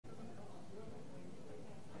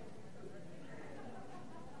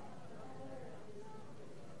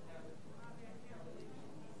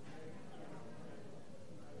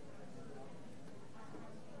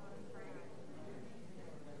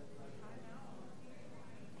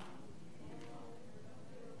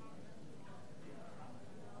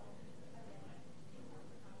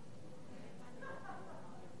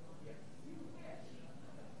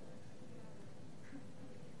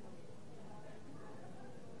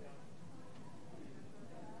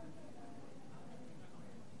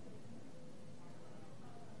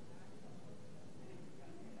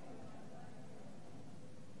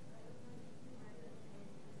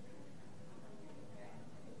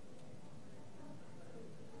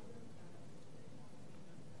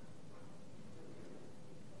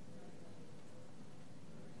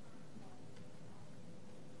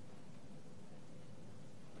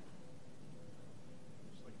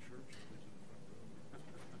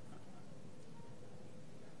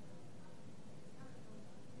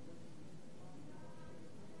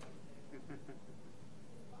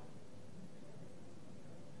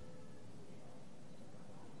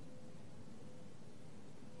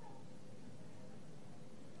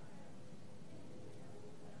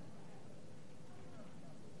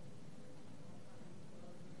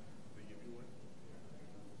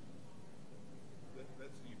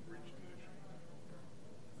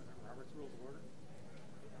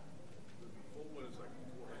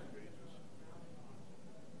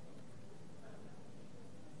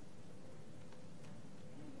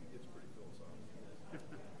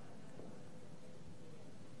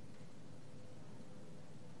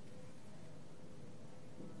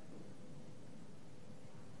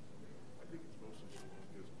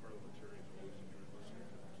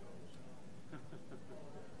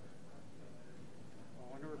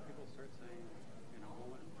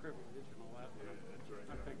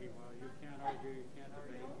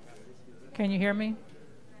Can you hear me?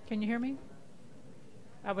 Can you hear me?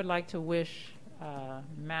 I would like to wish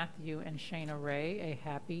Matthew and Shayna Ray a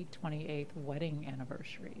happy 28th wedding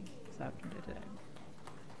anniversary this afternoon today.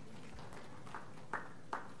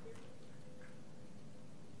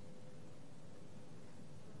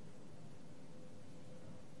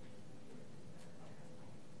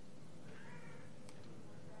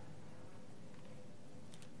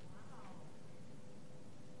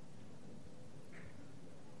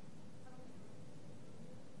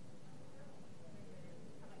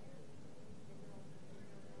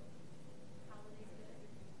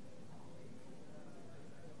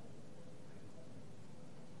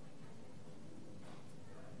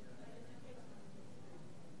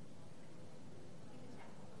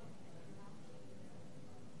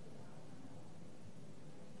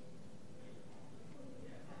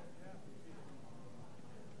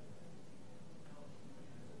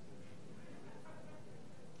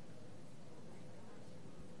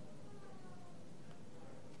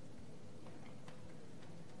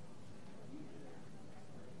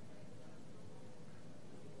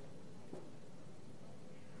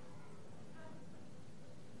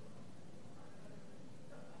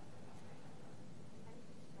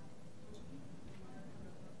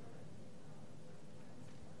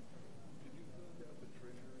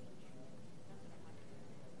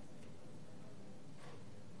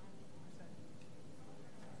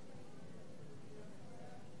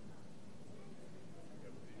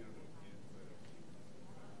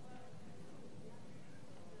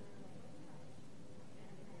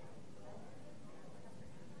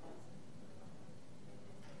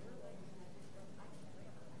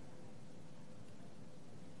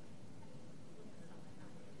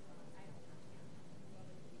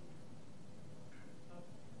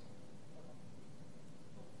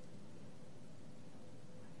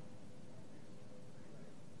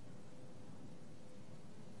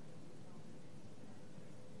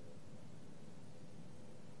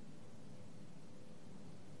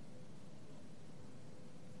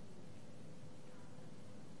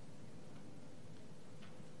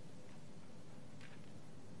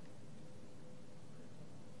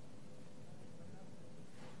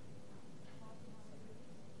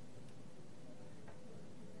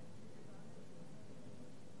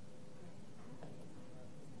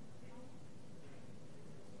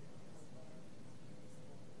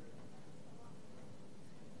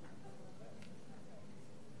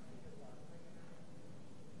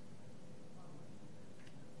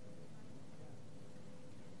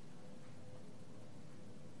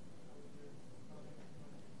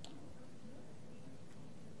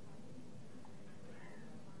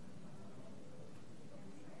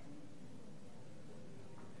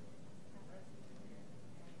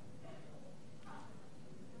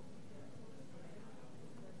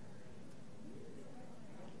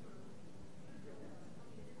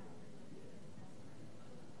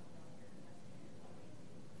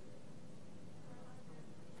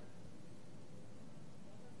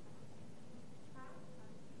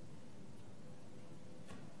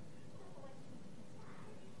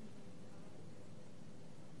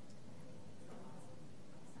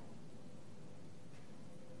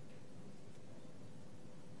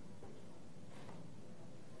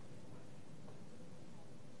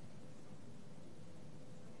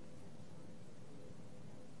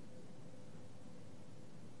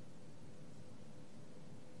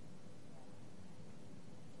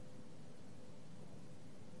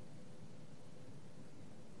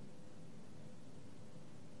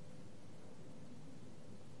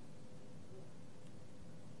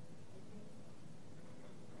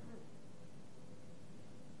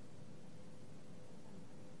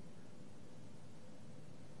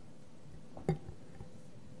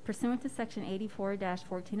 Pursuant to Section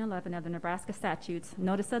 84-1411 of the Nebraska statutes,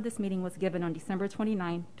 notice of this meeting was given on December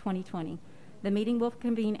 29, 2020. The meeting will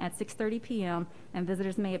convene at 6:30 p.m., and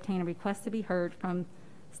visitors may obtain a request to be heard from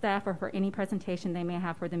staff or for any presentation they may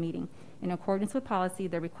have for the meeting. In accordance with policy,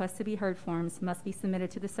 the request to be heard forms must be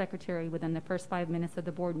submitted to the secretary within the first 5 minutes of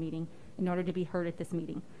the board meeting in order to be heard at this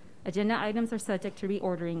meeting. Agenda items are subject to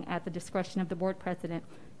reordering at the discretion of the board president.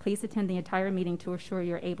 Please attend the entire meeting to assure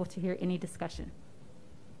you're able to hear any discussion.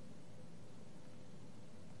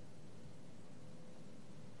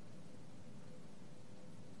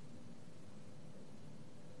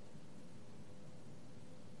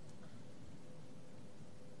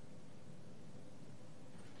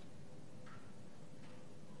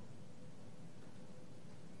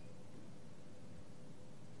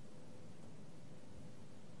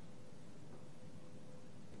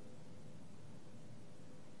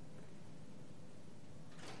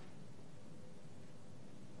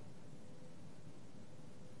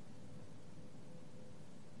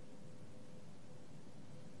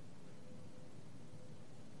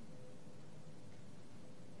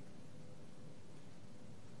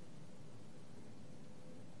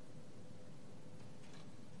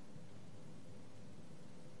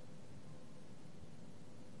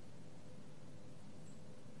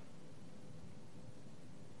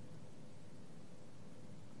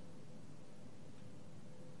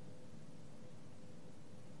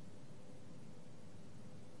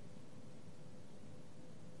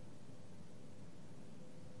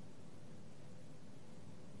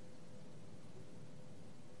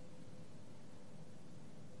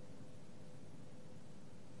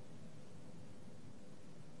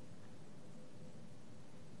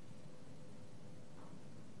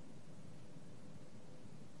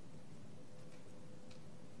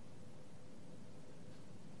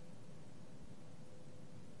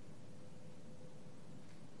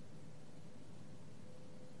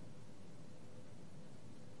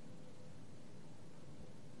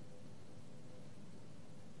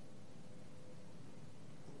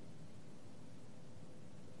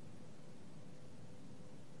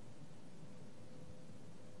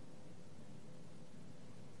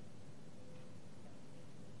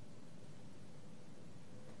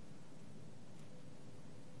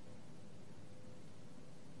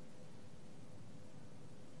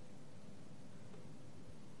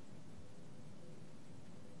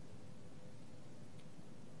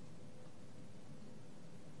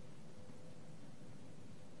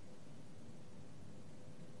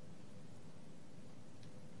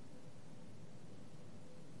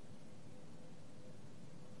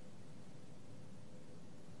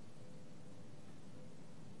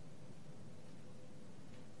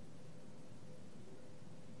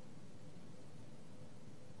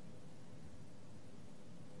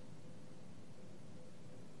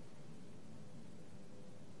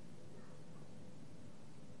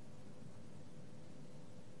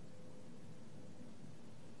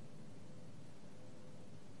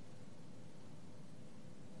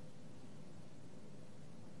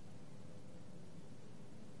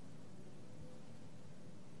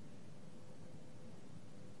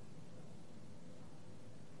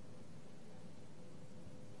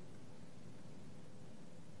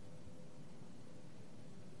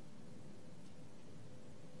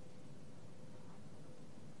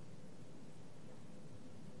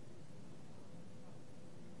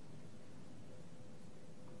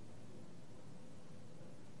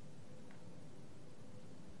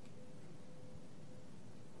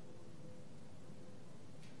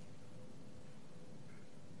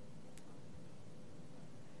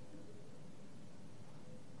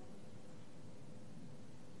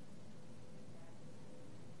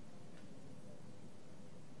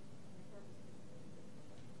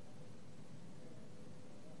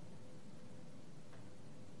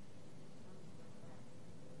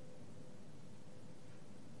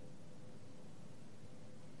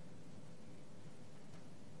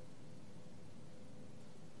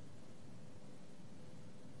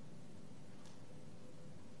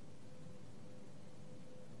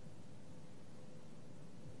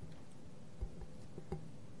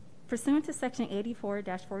 Pursuant to Section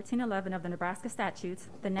 84-1411 of the Nebraska statutes,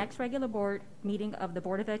 the next regular board meeting of the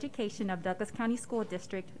Board of Education of Douglas County School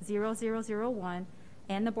District 0001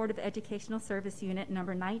 and the Board of Educational Service Unit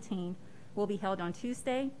Number 19 will be held on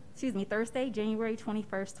Thursday, January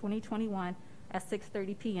 21st, 2021 at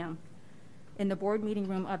 6:30 p.m. in the board meeting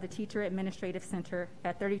room of the Teacher Administrative Center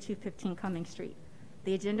at 3215 Cummings Street.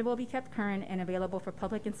 The agenda will be kept current and available for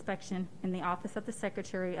public inspection in the office of the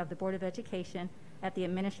Secretary of the Board of Education at the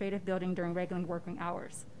Administrative Building during regular working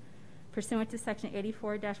hours. Pursuant to Section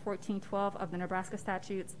 84-1412 of the Nebraska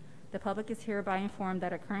statutes, the public is hereby informed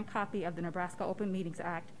that a current copy of the Nebraska Open Meetings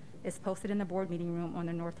Act is posted in the board meeting room on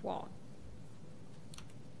the north wall.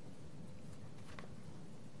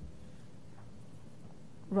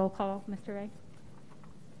 Roll call, Mr. Ray.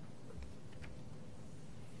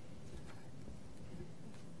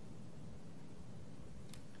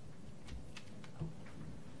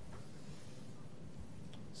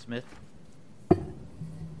 Smith.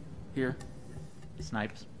 Here.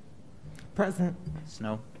 Snipes. Present.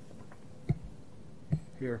 Snow.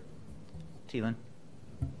 Here. Thielen.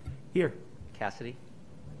 Here. Cassidy.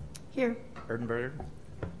 Here. Erdenberger.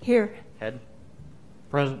 Here. Head.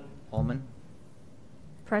 Present. Holman.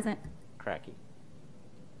 Present. Cracky.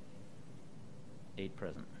 8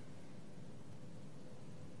 present.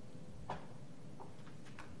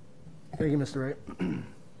 Thank you, Mr. Wright.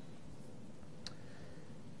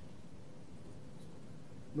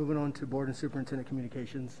 Moving on to Board and Superintendent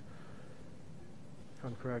Communications. If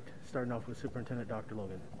I'm correct, starting off with Superintendent Dr.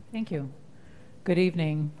 Logan. Thank you. Good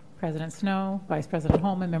evening, President Snow, Vice President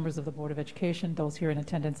Holman, members of the Board of Education, those here in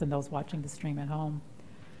attendance, and those watching the stream at home.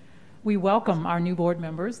 We welcome our new board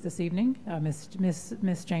members this evening, Ms.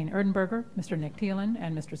 Jane Erdenberger, Mr. Nick Thielen,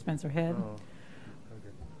 and Mr. Spencer Head. Oh, okay.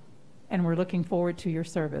 And we're looking forward to your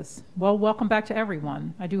service. Well, welcome back to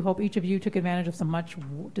everyone. I do hope each of you took advantage of some much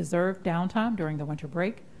deserved downtime during the winter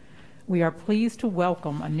break. We are pleased to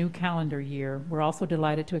welcome a new calendar year. We're also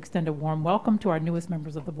delighted to extend a warm welcome to our newest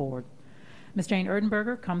members of the board. Ms. Jane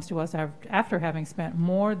Erdenberger comes to us after having spent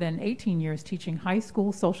more than 18 years teaching high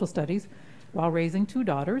school social studies while raising 2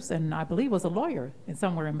 daughters, and I believe was a lawyer and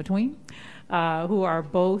somewhere in between, who are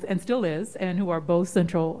both, and still is, and who are both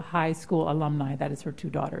Central High School alumni. That is her 2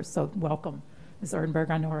 daughters. So welcome, Ms. Erdenberger.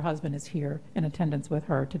 I know her husband is here in attendance with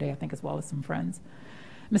her today, I think, as well as some friends.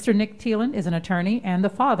 Mr. Nick Thielen is an attorney and the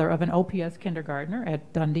father of an OPS kindergartner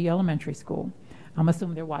at Dundee Elementary School. I'm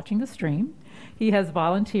assuming they're watching the stream. He has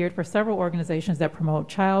volunteered for several organizations that promote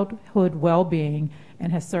childhood well-being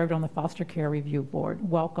and has served on the Foster Care Review Board.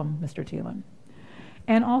 Welcome, Mr. Thielen.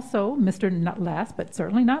 And also, last but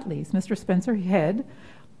certainly not least, Mr. Spencer Head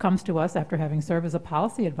comes to us after having served as a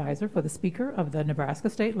policy advisor for the Speaker of the Nebraska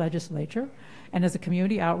State Legislature and as a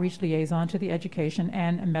community outreach liaison to the education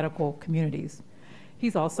and medical communities.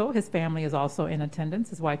 His family is also in attendance.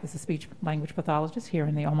 His wife is a speech language pathologist here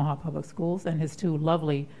in the Omaha Public Schools, and his 2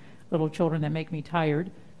 lovely little children that make me tired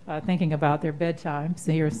thinking about their bedtime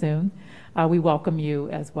here soon. We welcome you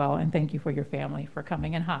as well, and thank you for your family for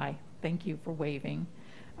coming. And hi, thank you for waving.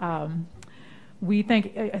 I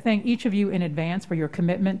thank each of you in advance for your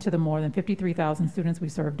commitment to the more than 53,000 students we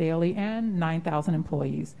serve daily and 9,000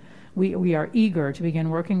 employees. We are eager to begin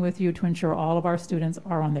working with you to ensure all of our students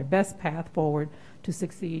are on their best path forward to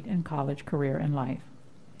succeed in college, career, and life.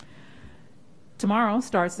 Tomorrow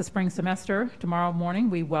starts the spring semester. Tomorrow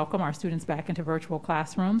morning, we welcome our students back into virtual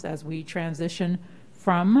classrooms as we transition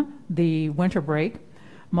from the winter break.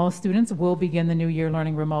 Most students will begin the new year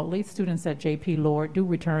learning remotely. Students at J.P. Lord do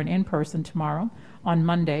return in person tomorrow. On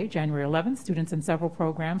Monday, January 11th, students in several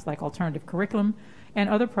programs like alternative curriculum and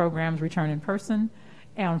other programs return in person.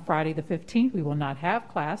 And on Friday the 15th, we will not have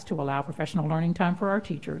class to allow professional learning time for our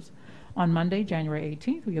teachers. On Monday, January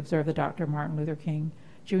 18th, we observe the Dr. Martin Luther King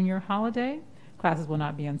Jr. holiday. Classes will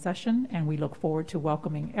not be in session, and we look forward to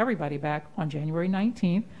welcoming everybody back on January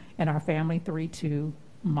 19th in our Family 3-2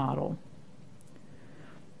 model.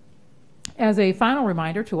 As a final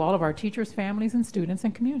reminder to all of our teachers, families, and students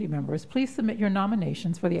and community members, please submit your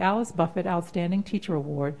nominations for the Alice Buffett Outstanding Teacher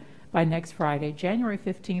Award by next Friday, January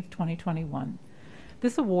 15th, 2021.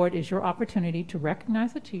 This award is your opportunity to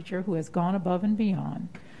recognize a teacher who has gone above and beyond.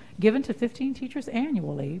 Given to 15 teachers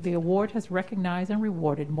annually, the award has recognized and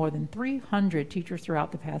rewarded more than 300 teachers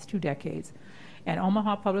throughout the past 2 decades. An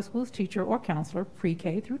Omaha Public Schools teacher or counselor,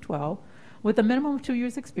 pre-K through 12, with a minimum of 2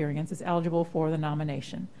 years experience is eligible for the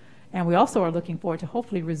nomination. And we also are looking forward to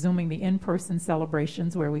hopefully resuming the in-person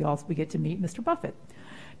celebrations where we get to meet Mr. Buffett.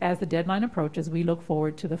 As the deadline approaches, we look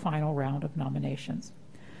forward to the final round of nominations.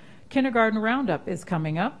 Kindergarten Roundup is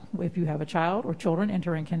coming up. If you have a child or children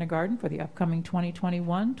entering kindergarten for the upcoming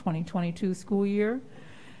 2021-2022 school year,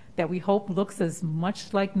 that we hope looks as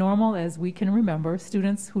much like normal as we can remember,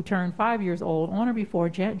 students who turn 5 years old on or before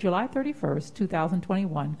July 31st,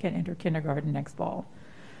 2021 can enter kindergarten next fall.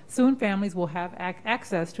 Soon, families will have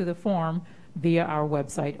access to the form via our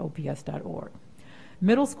website, ops.org.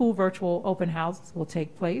 Middle school virtual open house will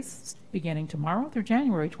take place beginning tomorrow through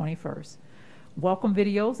January 21st. Welcome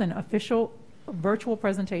videos and official virtual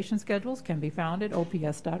presentation schedules can be found at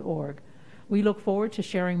ops.org. We look forward to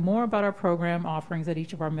sharing more about our program offerings at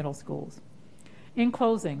each of our middle schools. In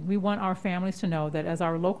closing, we want our families to know that as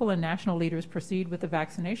our local and national leaders proceed with the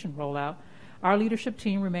vaccination rollout, our leadership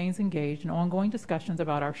team remains engaged in ongoing discussions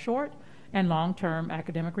about our short and long-term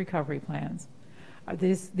academic recovery plans.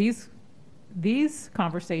 These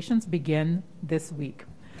conversations begin this week.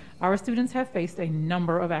 Our students have faced a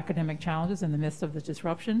number of academic challenges in the midst of the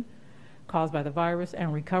disruption caused by the virus,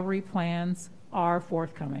 and recovery plans are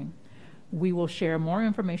forthcoming. We will share more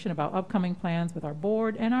information about upcoming plans with our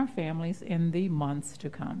board and our families in the months to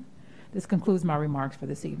come. This concludes my remarks for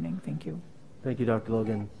this evening. Thank you. Thank you, Dr.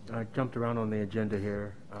 Logan. I jumped around on the agenda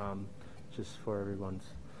here just for everyone's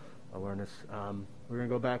awareness. We're going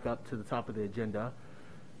to go back up to the top of the agenda.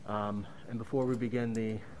 And before we begin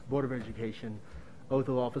the Board of Education oath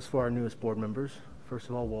of office for our newest board members, first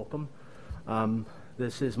of all, welcome.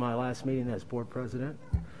 This is my last meeting as board president.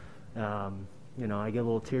 You know, I get a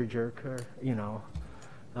little tear jerker,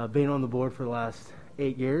 being on the board for the last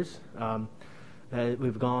 8 years.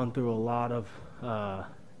 We've gone through a lot of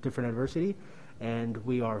different adversity, and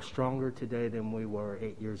we are stronger today than we were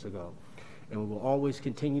 8 years ago. And we will always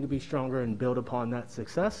continue to be stronger and build upon that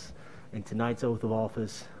success. And tonight's oath of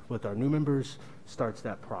office with our new members starts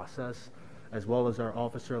that process, as well as our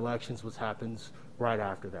officer elections, which happens right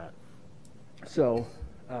after that. So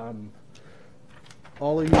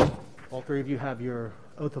all three of you have your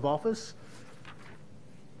oath of office,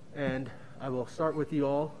 and I will start with you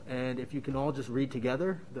all, and if you can all just read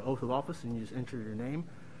together the oath of office and you just enter your name.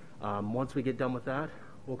 Once we get done with that,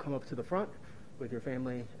 we'll come up to the front with your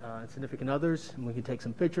family and significant others, and we can take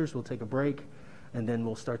some pictures, we'll take a break, and then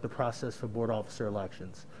we'll start the process for board officer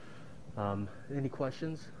elections. Any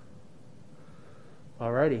questions?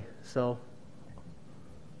 Alrighty, so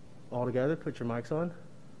all together, put your mics on.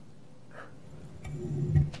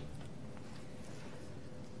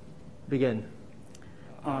 Begin.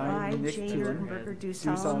 I, Jane Erdenberger, do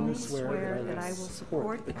solemnly swear that I will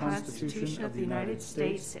support the Constitution of the United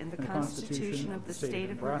States and the Constitution of the State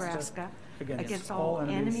of Nebraska against all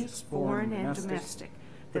enemies, foreign and domestic,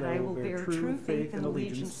 that I will bear true faith and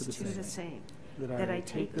allegiance to the same, that I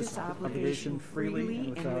take this obligation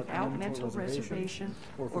freely and without mental reservation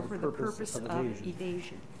or for the purpose of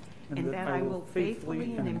evasion, and that I will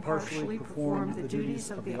faithfully and impartially perform the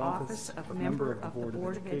duties of the office of a member of the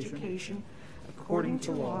Board of Education according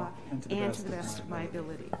to law and to the best of my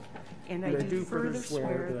ability. And I do further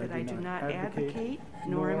swear that I do not advocate,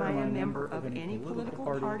 nor am I a member of any political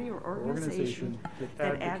party or organization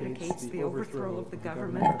that advocates the overthrow of the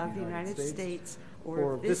government of the United States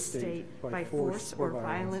or of this state by force or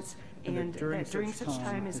violence, and that during such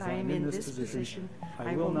time as I am in this position,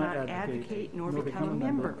 I will not advocate nor become a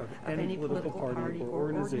member of any political party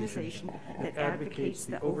or organization that advocates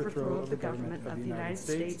the overthrow of the government of the United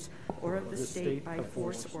States or of the state by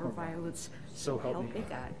force or violence. So help me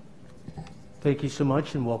God. Thank you so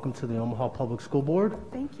much, and welcome to the Omaha Public School Board.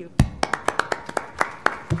 Thank you.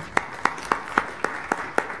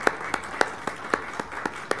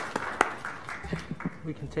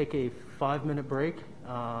 We can take a 5-minute break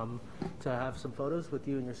to have some photos with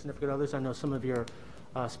you and your significant others. I know some of your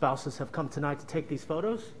spouses have come tonight to take these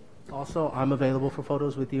photos. Also, I'm available for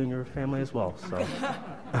photos with you and your family as well. So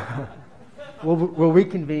we'll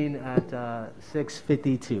reconvene at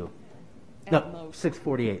 6:52. No,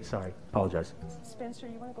 6:48. Sorry, apologize. Spencer,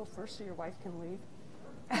 you want to go first so your wife can leave?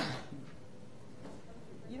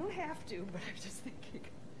 You don't have to, but I'm just thinking.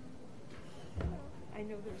 I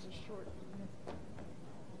know there's a short.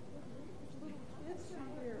 Kids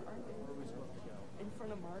here, aren't they? Where are we supposed to go? In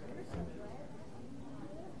front of Margaret.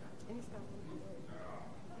 And he's got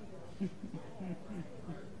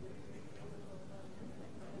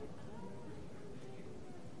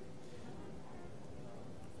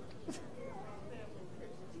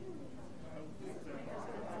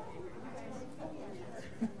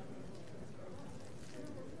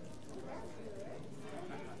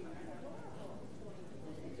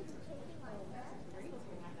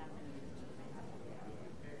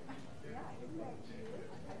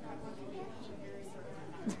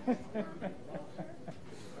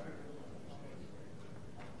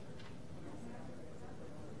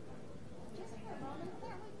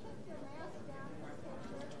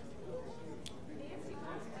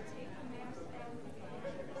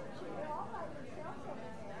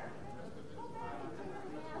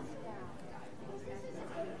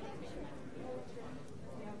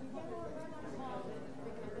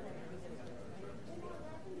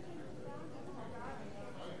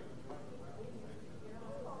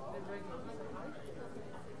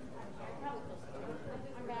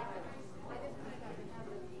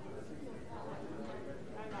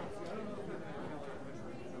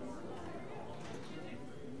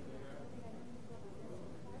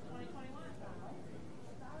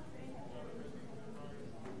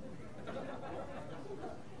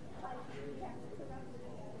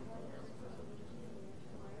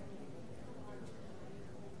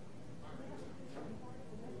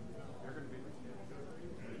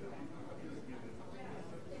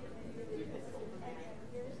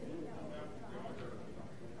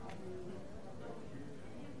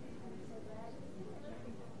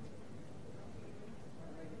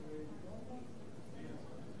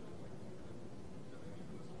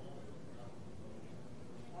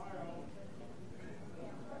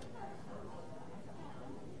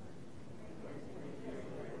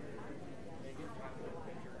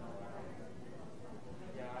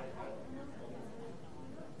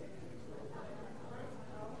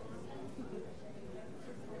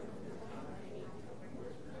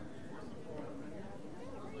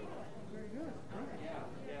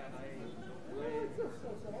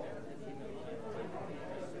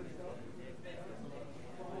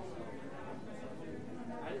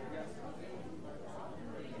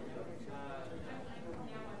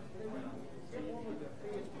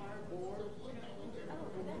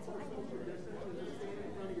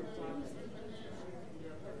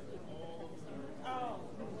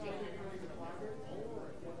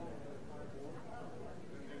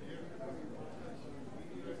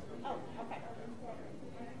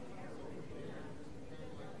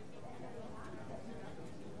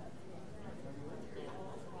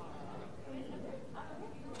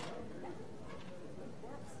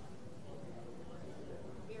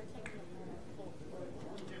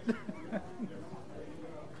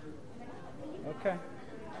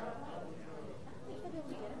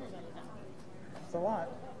Thanks a lot.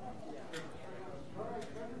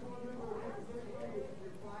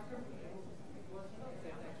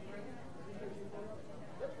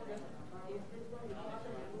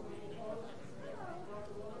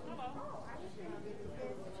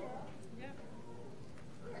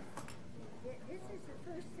 This is the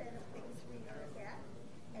first set of things we looked at,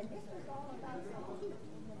 and this was all about the heat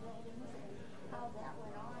in the buildings and how that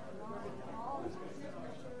went on and all the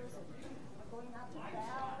signatures and going out to the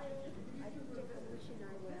valley. I didn't take a wishing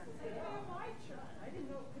I went. I didn't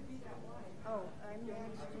know it could be that wide. Oh, I'm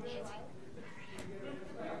next.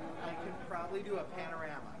 I could probably do a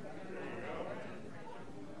panorama.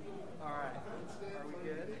 All right. Are we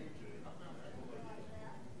good?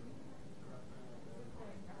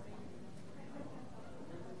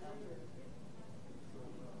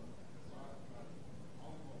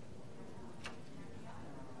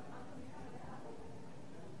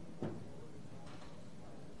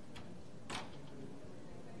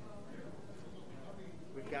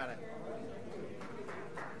 We've got it.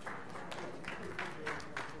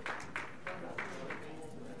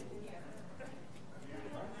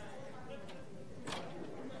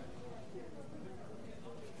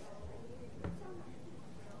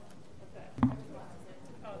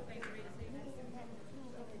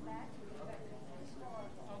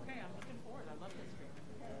 Okay, I'm looking forward. I love history.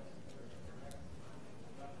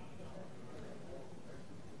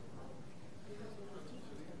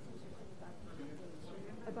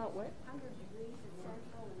 About what?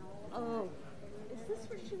 Oh, is this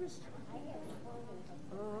where she was?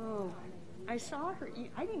 Oh, I saw her.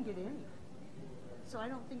 I didn't get any, so I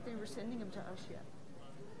don't think they were sending them to us yet.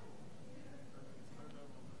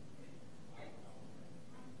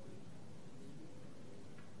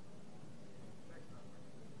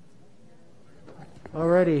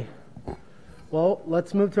 Alrighty. Well,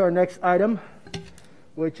 let's move to our next item,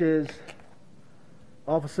 which is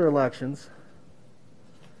officer elections.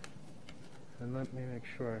 And let me make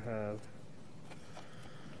sure I have.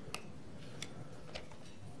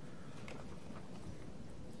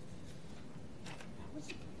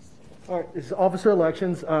 All right, this is officer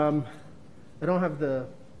elections. I don't have the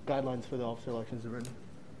guidelines for the officer elections written.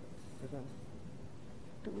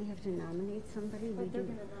 Do we have to nominate somebody? We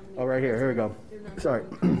do. Oh, right here. Here we go. Sorry.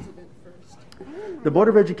 The Board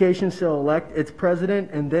of Education shall elect its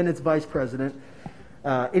president and then its vice president.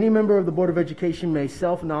 Any member of the Board of Education may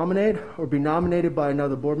self-nominate or be nominated by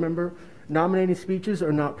another board member. Nominating speeches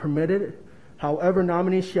are not permitted. However,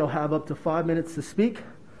 nominees shall have up to 5 minutes to speak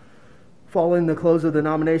following the close of the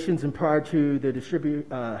nominations and prior to the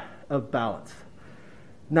distribute of ballots.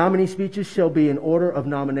 Nominee speeches shall be in order of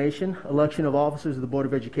nomination. Election of officers of the Board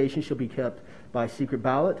of Education shall be kept by secret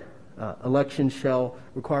ballot. Election shall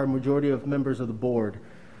require a majority of members of the board.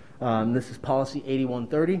 This is policy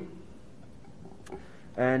 8130.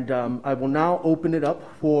 And I will now open it up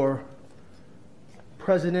for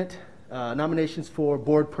president, nominations for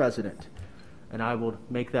board president. And I will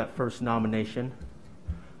make that first nomination.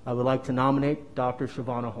 I would like to nominate Dr.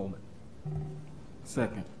 Shavana Holman.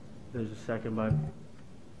 Second. There's a second by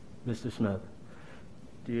Mr. Smith.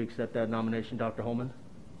 Do you accept that nomination, Dr. Holman?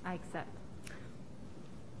 I accept.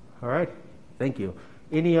 All right. Thank you.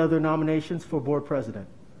 Any other nominations for board president?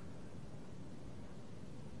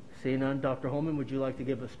 Seeing none, Dr. Holman, would you like to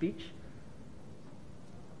give a speech?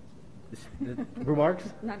 Remarks?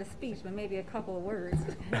 Not a speech, but maybe a couple of words.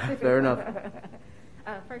 Fair enough.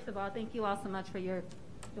 First of all, thank you all so much for your.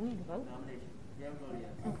 Do we need to vote? Nomination. You haven't voted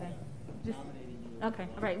yet. Okay. Just, Nominating you. okay.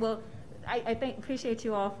 All right. Well, I appreciate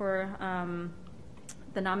you all for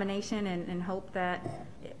the nomination and hope that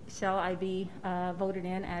shall I be voted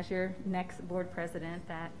in as your next board president,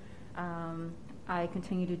 that I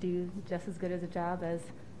continue to do just as good as a job as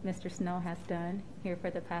Mr. Snow has done here for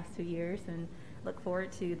the past 2 years, and look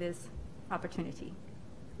forward to this opportunity.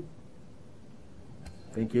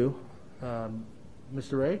 Thank you.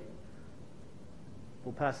 Mr. Ray,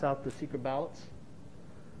 we'll pass out the secret ballots.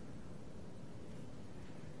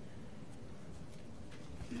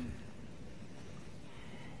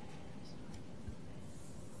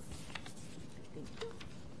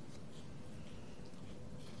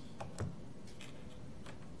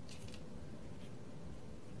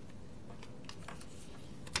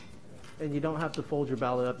 And you don't have to fold your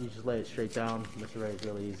ballot up, you just lay it straight down. Mr. Ray is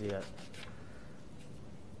really easy at.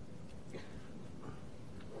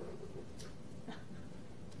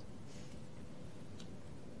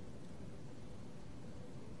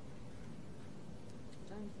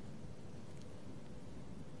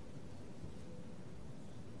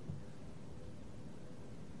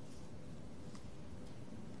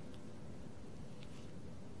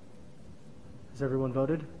 Has everyone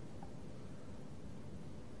voted?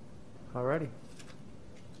 All righty.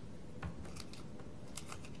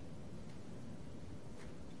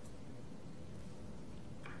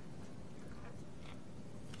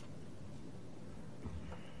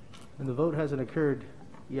 And the vote hasn't occurred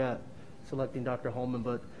yet selecting Dr. Holman,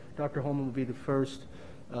 but Dr. Holman will be the first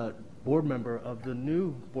board member of the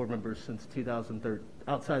new board members since 2013,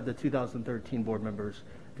 outside the 2013 board members,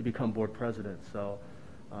 to become board president. So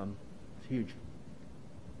it's huge.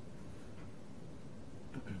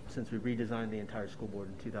 Since we redesigned the entire school board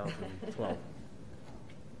in 2012.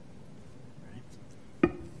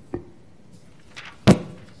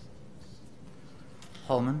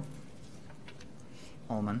 Holman,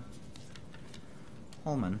 Holman,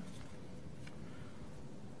 Holman,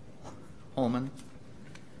 Holman,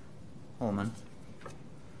 Holman,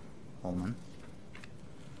 Holman,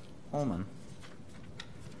 Holman,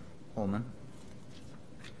 Holman,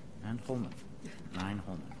 and Holman. 9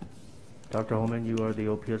 Holman. Dr. Holman, you are the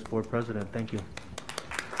OPS board president. Thank you.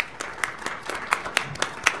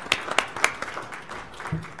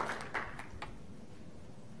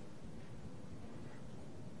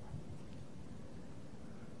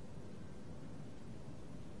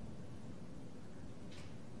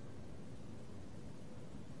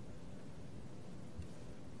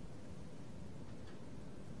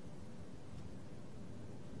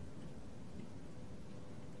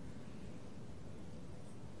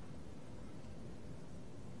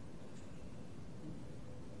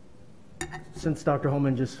 Since Dr.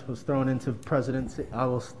 Holman just was thrown into presidency, I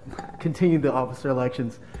will continue the officer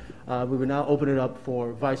elections. We will now open it up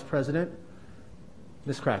for vice president.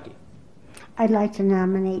 Ms. Crackey. I'd like to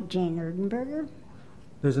nominate Jane Erdenberger.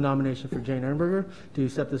 There's a nomination for Jane Ehrenberger. Do you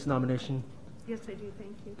accept this nomination? Yes, I do.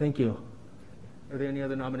 Thank you. Thank you. Are there any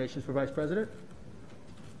other nominations for vice president?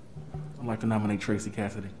 I'd like to nominate Tracy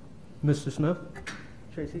Cassidy. Mr. Smith?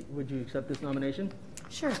 Tracy, would you accept this nomination?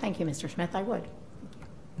 Sure, thank you, Mr. Smith, I would.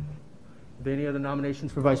 Are there any other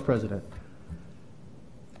nominations for vice president?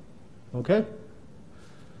 Okay.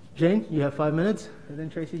 Jane, you have 5 minutes, and then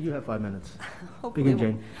Tracy, you have 5 minutes. Begin,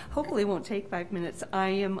 Jane. Hopefully it won't take 5 minutes. I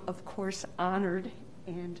am, of course, honored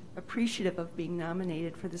and appreciative of being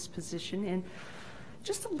nominated for this position, and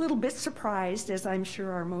just a little bit surprised, as I'm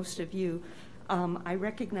sure are most of you. I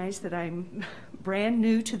recognize that I'm brand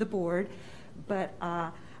new to the board, but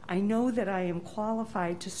I know that I am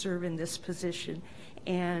qualified to serve in this position,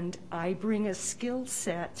 and I bring a skill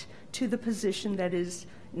set to the position that is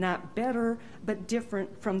not better, but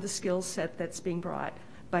different from the skill set that's being brought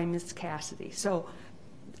by Ms. Cassidy. So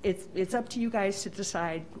it's up to you guys to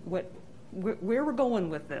decide where we're going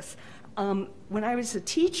with this. When I was a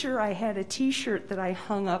teacher, I had a T-shirt that I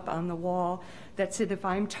hung up on the wall that said, if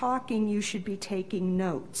I'm talking, you should be taking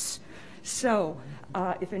notes. So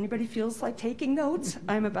if anybody feels like taking notes,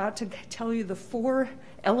 I'm about to tell you the 4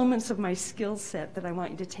 elements of my skill set that I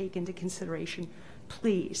want you to take into consideration,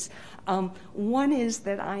 please. One is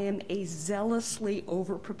that I am a zealously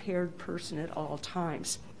over-prepared person at all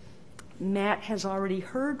times. Matt has already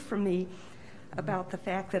heard from me about the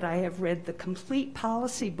fact that I have read the complete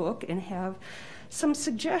policy book and have some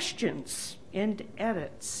suggestions and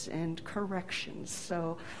edits and corrections.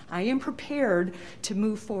 So I am prepared to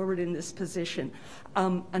move forward in this position.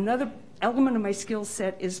 Another element of my skill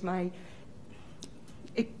set is my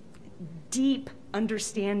deep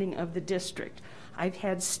understanding of the district. I've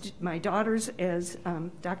had my daughters, as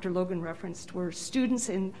Dr. Logan referenced, were students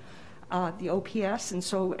in the OPS, and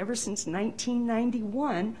so ever since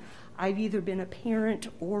 1991, I've either been a parent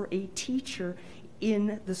or a teacher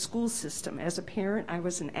in the school system. As a parent, I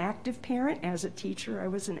was an active parent. As a teacher, I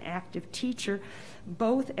was an active teacher,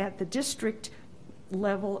 both at the district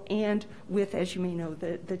level and with, as you may know,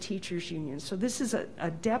 the teachers union. So this is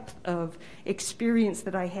a depth of experience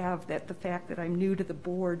that I have that the fact that I'm new to the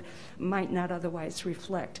board might not otherwise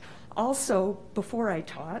reflect. Also, before I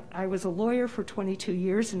taught, I was a lawyer for 22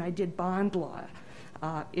 years and I did bond law,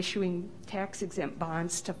 issuing tax-exempt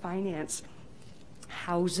bonds to finance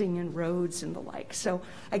housing and roads and the like. So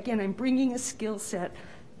again, I'm bringing a skill set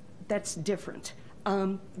that's different.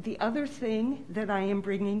 The other thing that I am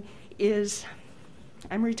bringing is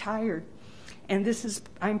I'm retired, and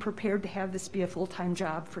I'm prepared to have this be a full-time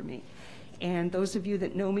job for me. And those of you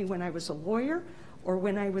that know me when I was a lawyer or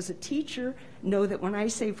when I was a teacher know that when I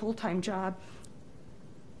say full-time job,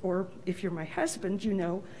 or if you're my husband, you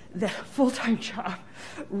know that full-time job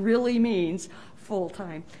really means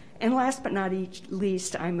full-time. And last but not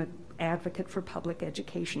least, I'm an advocate for public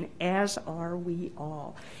education, as are we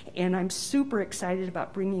all. And I'm super excited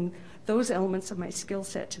about bringing those elements of my skill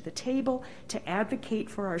set to the table to advocate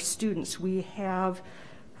for our students. We have,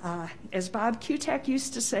 as Bob Cutak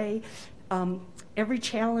used to say, Every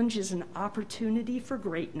challenge is an opportunity for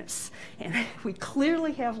greatness, and we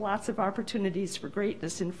clearly have lots of opportunities for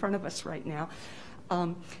greatness in front of us right now.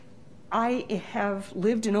 I have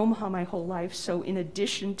lived in Omaha my whole life, so in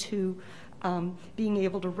addition to being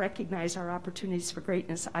able to recognize our opportunities for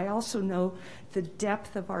greatness, I also know the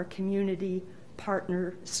depth of our community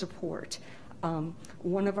partner support.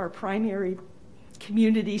 One of our primary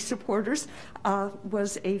community supporters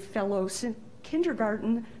was a fellow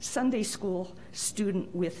kindergarten Sunday school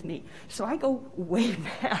student with me. So I go way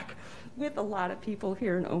back with a lot of people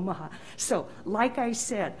here in Omaha. So like I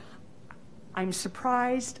said, I'm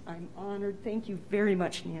surprised, I'm honored. Thank you very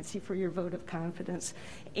much, Nancy, for your vote of confidence.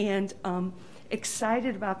 And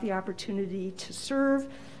excited about the opportunity to serve.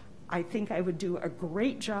 I think I would do a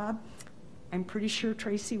great job. I'm pretty sure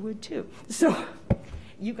Tracy would too. So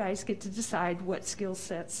you guys get to decide what skill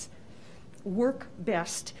sets work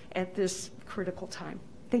best at this critical time.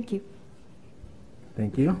 Thank you.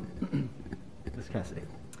 Thank you. Ms. Cassidy.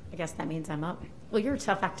 I guess that means I'm up. Well, you're a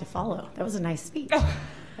tough act to follow. That was a nice speech.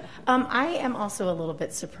 I am also a little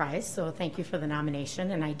bit surprised, so thank you for the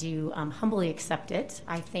nomination, and I do humbly accept it.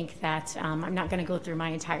 I think that I'm not going to go through my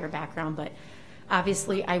entire background, but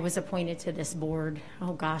obviously I was appointed to this board,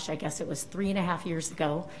 oh gosh, I guess it was 3.5 years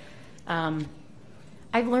ago.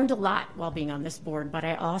 I've learned a lot while being on this board, but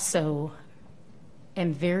I also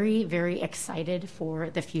am very, very excited for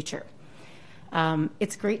the future.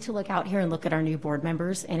 It's great to look out here and look at our new board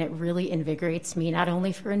members, and it really invigorates me, not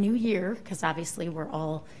only for a new year, because obviously we're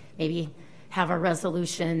all maybe have our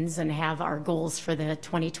resolutions and have our goals for the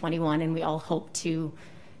 2021, and we all hope to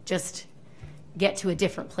just get to a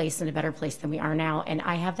different place and a better place than we are now. And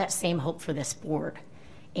I have that same hope for this board.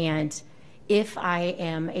 And if I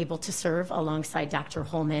am able to serve alongside Dr.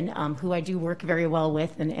 Holman, who I do work very well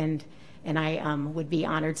with, and I would be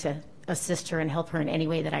honored to assist her and help her in any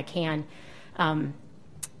way that I can.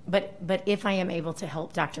 But if I am able to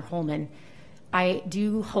help Dr. Holman, I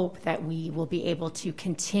do hope that we will be able to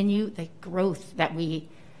continue the growth that we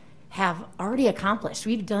have already accomplished.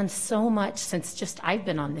 We've done so much since just I've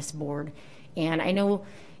been on this board. And I know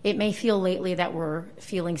it may feel lately that we're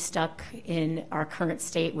feeling stuck in our current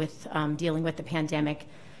state with dealing with the pandemic.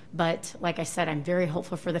 But like I said, I'm very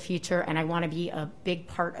hopeful for the future, and I want to be a big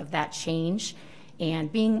part of that change. And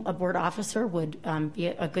being a board officer would be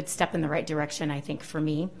a good step in the right direction, I think, for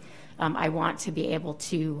me. I want to be able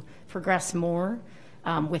to progress more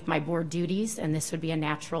with my board duties, and this would be a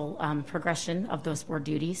natural progression of those board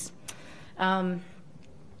duties.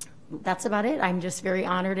 That's about it. I'm just very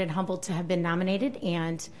honored and humbled to have been nominated,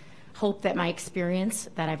 and hope that my experience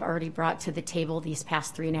that I've already brought to the table these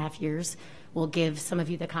past 3.5 years will give some of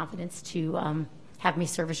you the confidence to have me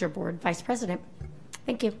serve as your board vice president.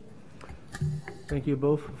 Thank you. Thank you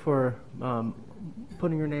both for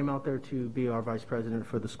putting your name out there to be our vice president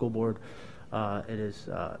for the school board. It is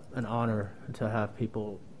an honor to have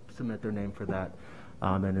people submit their name for that,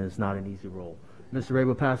 and it is not an easy role. Mr. Ray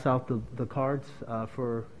will pass out the cards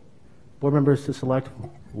for board members to select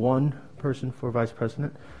one person for vice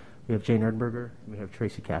president. We have Jane Erdberger, and we have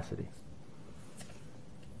Tracy Cassidy.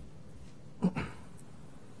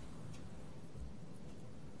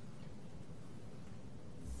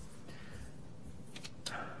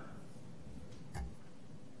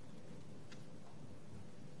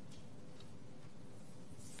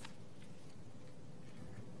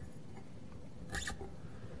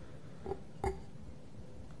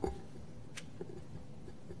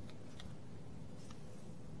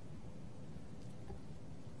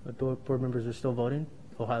 Board members are still voting.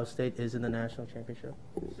 Ohio State is in the national championship,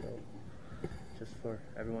 so just for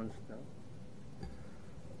everyone's know.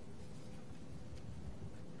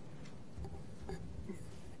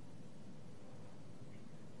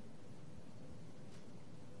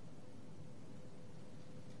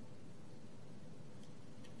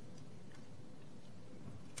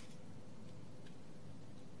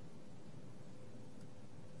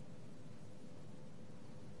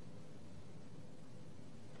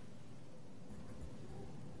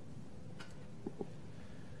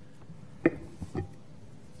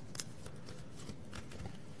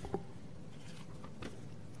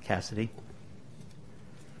 Cassidy,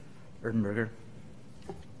 Erdenberger,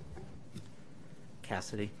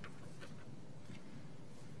 Cassidy,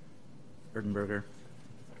 Erdenberger,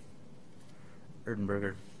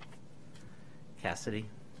 Erdenberger, Cassidy,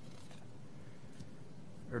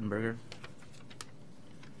 Erdenberger,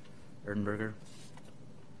 Erdenberger,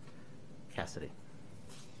 Cassidy.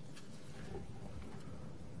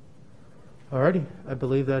 Alrighty, I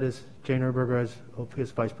believe that is Jane Erdberger as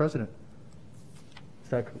OPS Vice President. Is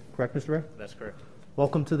that correct, Mr. Ray? That's correct.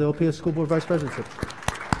 Welcome to the OPS School Board Vice Presidency.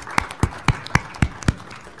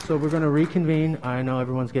 so we're going to reconvene. I know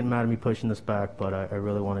everyone's getting mad at me pushing this back, but I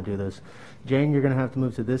really want to do this. Jane, you're going to have to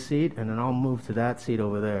move to this seat, and then I'll move to that seat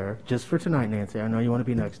over there, just for tonight, Nancy. I know you want to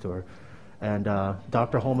be next to her. And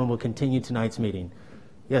Dr. Holman will continue tonight's meeting.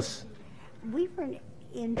 Yes? We were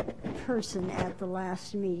in person at the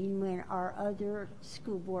last meeting when our other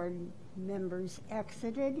school board members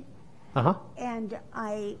exited. Uh-huh. And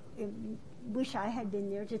I wish I had been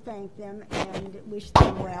there to thank them and wish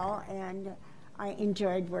them well. And I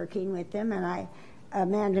enjoyed working with them. And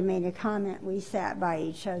Amanda made a comment. We sat by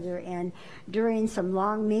each other. And during some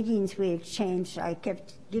long meetings we exchanged, I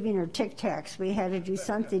kept giving her Tic Tacs. We had to do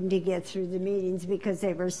something to get through the meetings because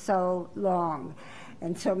they were so long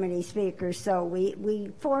and so many speakers. So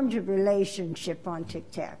we formed a relationship on Tic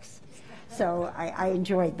Tacs. So I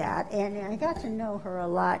enjoyed that, and I got to know her a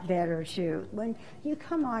lot better too. When you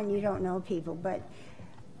come on, you don't know people, but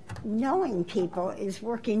knowing people is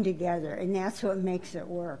working together, and that's what makes it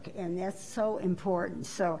work, and that's so important.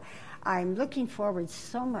 So I'm looking forward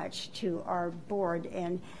so much to our board,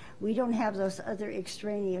 and we don't have those other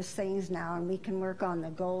extraneous things now, and we can work on the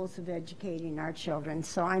goals of educating our children.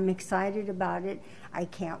 So I'm excited about it. I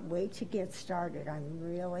can't wait to get started. I'm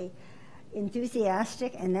really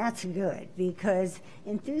enthusiastic, and that's good because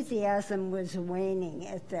enthusiasm was waning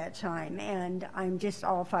at that time, and I'm just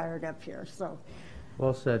all fired up here. So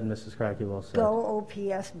Well said, Mrs. Crackey, well said. go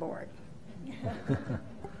OPS board.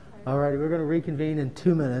 All righty, we're going to reconvene in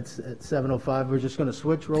 2 minutes at 7:05. We're just going to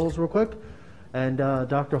switch roles real quick, and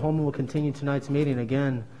Dr. Holman will continue tonight's meeting.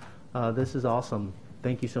 Again, this is awesome.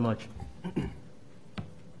 Thank you so much.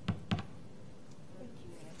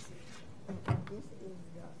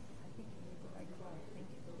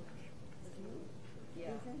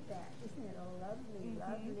 Isn't it a lovely,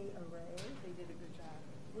 lovely array? They did a good job.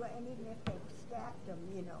 Well, and even if they stacked them,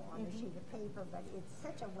 on a sheet of paper, but it's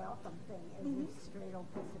such a welcome thing as a straight old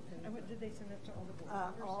piece of paper. And did they send it to all the board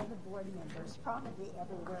members? All the board members, probably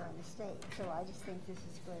everywhere in the state. So I just think this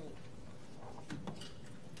is great.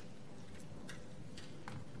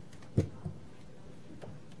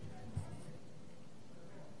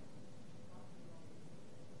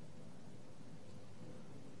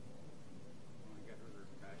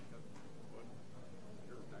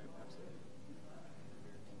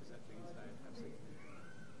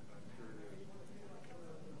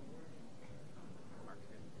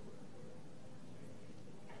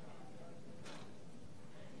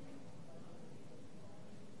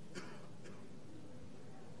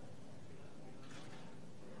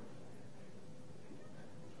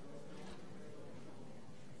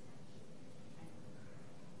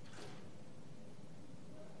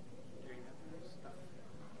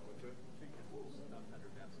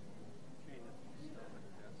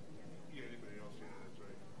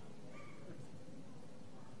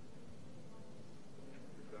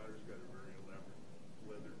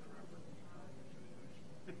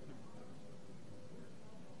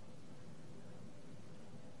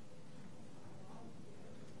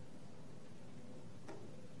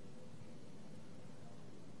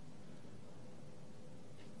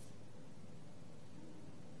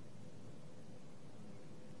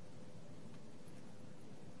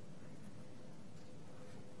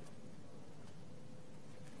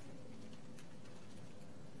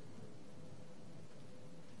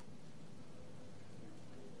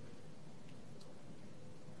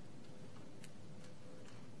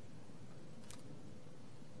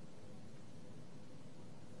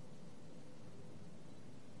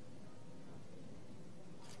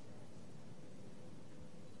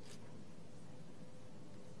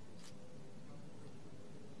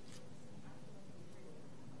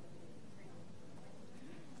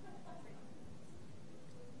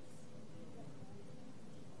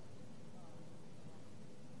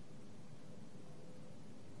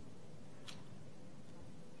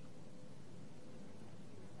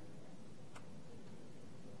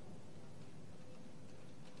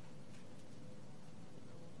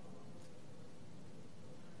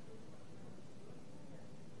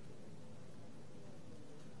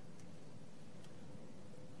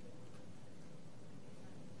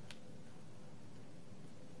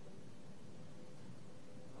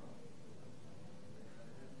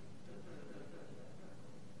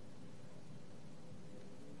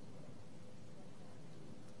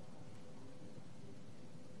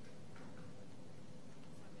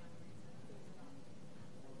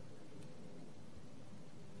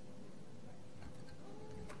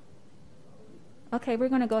 Okay, we're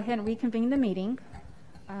going to go ahead and reconvene the meeting.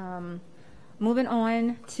 Moving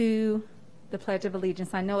on to the Pledge of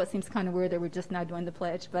Allegiance. I know it seems kind of weird that we're just now doing the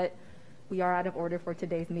pledge, but we are out of order for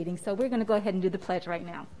today's meeting. So we're going to go ahead and do the pledge right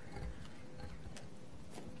now.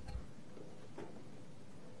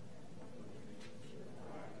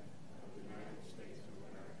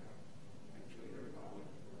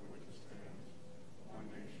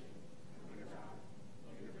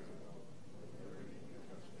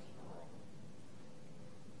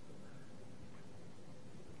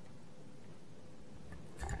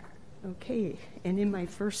 Okay, and in my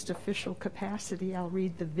first official capacity, I'll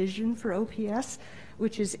read the vision for OPS,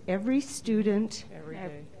 which is every student,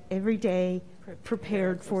 every day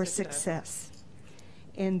prepared for success.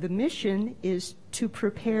 And the mission is to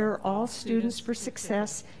prepare all students for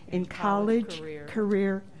success in college,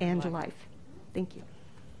 career, and life. Thank you.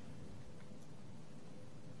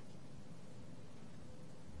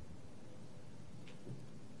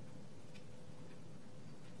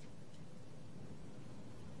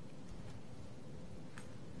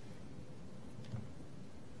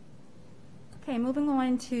 Okay, moving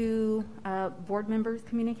on to board members'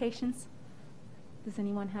 communications. Does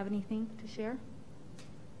anyone have anything to share?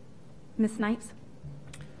 Ms. Snipes?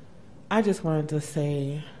 I just wanted to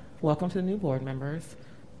say welcome to the new board members.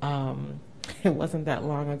 It wasn't that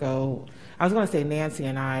long ago. I was going to say Nancy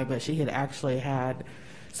and I, but she had actually had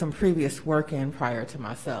some previous work in prior to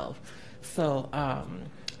myself. So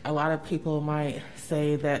a lot of people might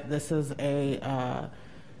say that this is a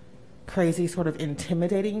crazy, sort of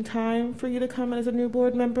intimidating time for you to come in as a new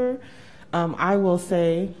board member. I will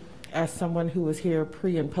say, as someone who was here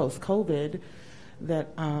pre and post COVID, that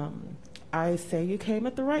I say you came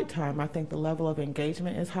at the right time. I think the level of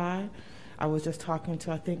engagement is high. I was just talking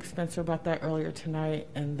to, I think, Spencer about that earlier tonight,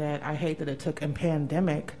 and that I hate that it took a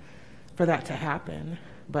pandemic for that to happen.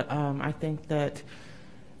 But I think that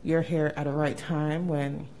you're here at a right time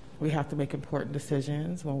when we have to make important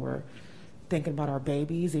decisions, when we're thinking about our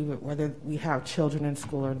babies, even whether we have children in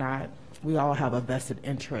school or not. We all have a vested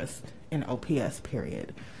interest in OPS,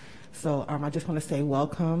 period. So I just want to say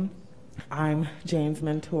welcome. I'm Jane's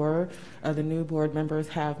mentor. The new board members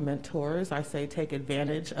have mentors. I say take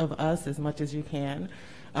advantage of us as much as you can.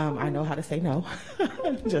 I know how to say no.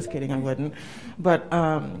 Just kidding, I wouldn't. But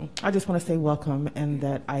I just want to say welcome, and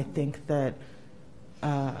that I think that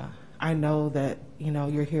I know that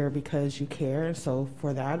you're here because you care. So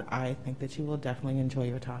for that, I think that you will definitely enjoy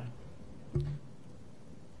your time.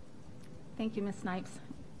 Thank you, Ms. Snipes.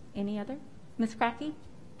 Any other? Ms. Crackey?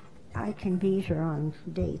 I can beat her on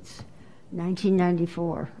dates.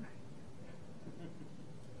 1994.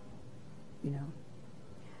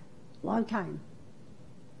 Long time.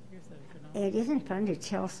 It isn't fun to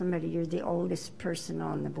tell somebody you're the oldest person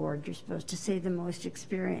on the board. You're supposed to say the most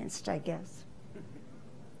experienced, I guess.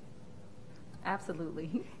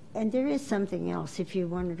 Absolutely. And there is something else, if you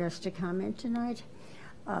wanted us to comment tonight.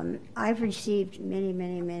 I've received many,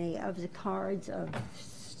 many, many of the cards of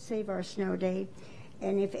Save Our Snow Day.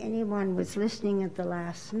 And if anyone was listening at the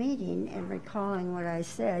last meeting and recalling what I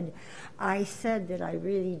said that I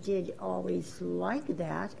really did always like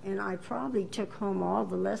that, and I probably took home all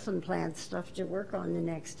the lesson plan stuff to work on the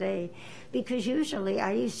next day, because usually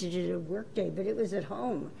I used to do a work day, but it was at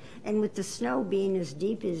home. And with the snow being as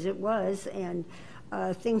deep as it was, and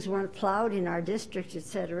things weren't plowed in our district, et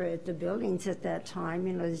cetera, at the buildings at that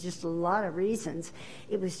time, there's just a lot of reasons.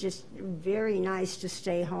 It was just very nice to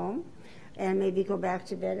stay home and maybe go back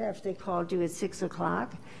to bed if they called you at 6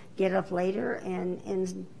 o'clock, get up later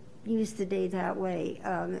and use the day that way.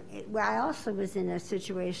 I also was in a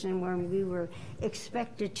situation where we were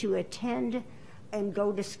expected to attend and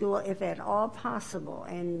go to school if at all possible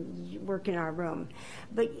and work in our room.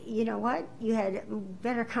 But you know what? You had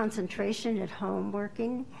better concentration at home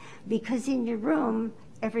working, because in your room,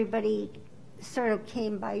 everybody sort of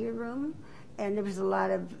came by your room, and there was a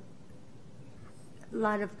lot of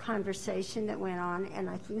conversation that went on, and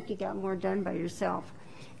I think you got more done by yourself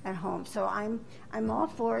at home. So I'm all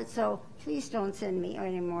for it. So please don't send me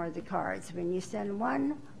any more of the cards. When you send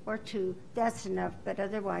one or two, that's enough. But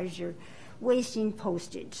otherwise, you're wasting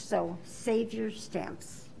postage. So save your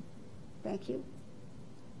stamps. Thank you.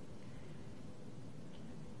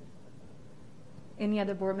 Any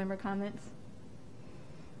other board member comments?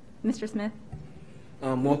 Mr. Smith?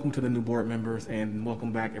 Welcome to the new board members, and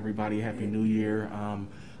welcome back, everybody. Happy New Year.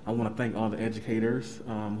 I want to thank all the educators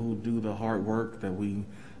who do the hard work that we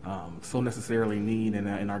so necessarily need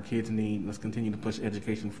and our kids need. Let's continue to push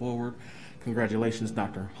education forward. Congratulations,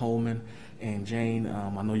 Dr. Holman and Jane.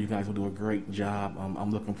 I know you guys will do a great job. I'm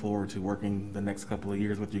looking forward to working the next couple of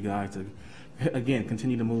years with you guys to, again,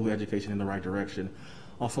 continue to move education in the right direction.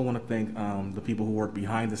 Also want to thank the people who work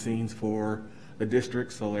behind the scenes for the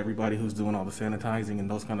district, so everybody who's doing all the sanitizing and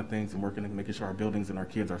those kind of things and working and making sure our buildings and our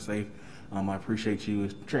kids are safe. I appreciate you.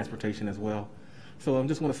 Transportation as well. So I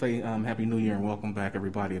just want to say Happy New Year and welcome back,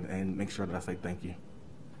 everybody, and make sure that I say thank you.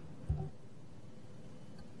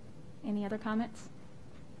 Any other comments?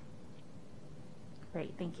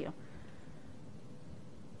 Great, thank you.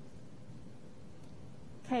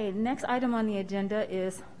 Okay, next item on the agenda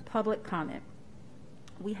is public comment.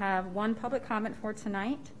 We have one public comment for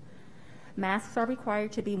tonight. Masks are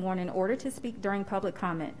required to be worn in order to speak during public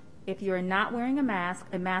comment. If you are not wearing a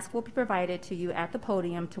mask will be provided to you at the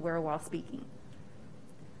podium to wear while speaking.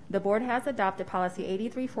 The board has adopted policy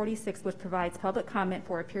 8346, which provides public comment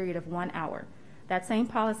for a period of 1 hour. That same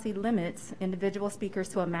policy limits individual speakers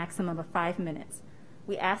to a maximum of 5 minutes.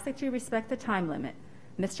 We ask that you respect the time limit.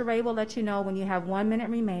 Mr. Ray will let you know when you have 1 minute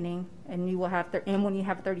remaining and when you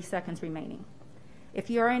have 30 seconds remaining. If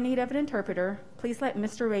you are in need of an interpreter, please let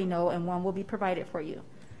Mr. Ray know and one will be provided for you.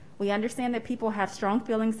 We understand that people have strong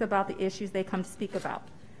feelings about the issues they come to speak about.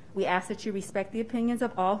 We ask that you respect the opinions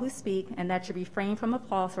of all who speak and that you refrain from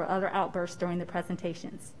applause or other outbursts during the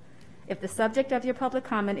presentations. If the subject of your public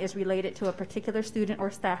comment is related to a particular student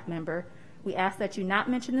or staff member, we ask that you not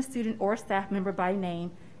mention the student or staff member by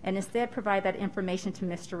name and instead provide that information to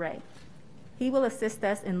Mr. Ray. He will assist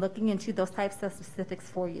us in looking into those types of specifics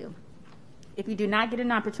for you. If you do not get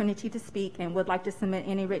an opportunity to speak and would like to submit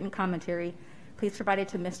any written commentary, please provide it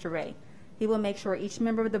to Mr. Ray. He will make sure each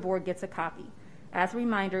member of the board gets a copy. As a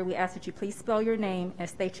reminder, we ask that you please spell your name and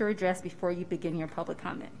state your address before you begin your public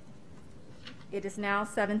comment. It is now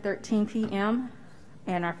 7:13 p.m.,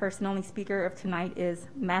 and our first and only speaker of tonight is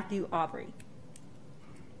Matthew Aubrey.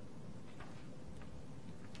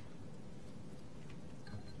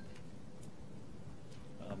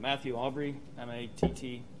 Matthew Aubrey,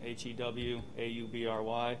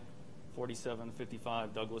 M-A-T-T-H-E-W-A-U-B-R-Y,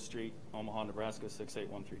 4755 Douglas Street, Omaha, Nebraska,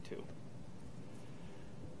 68132.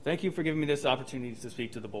 Thank you for giving me this opportunity to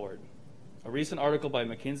speak to the board. A recent article by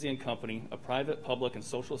McKinsey & Company, a private, public, and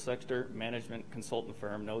social sector management consultant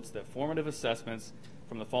firm, notes that formative assessments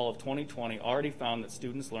from the fall of 2020 already found that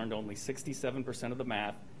students learned only 67% of the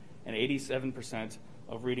math and 87%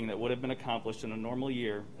 of reading that would have been accomplished in a normal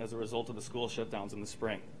year as a result of the school shutdowns in the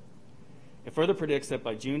spring. It further predicts that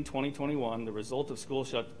by June 2021,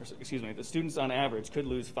 the students on average could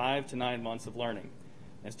lose 5 to 9 months of learning,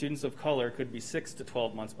 and students of color could be 6 to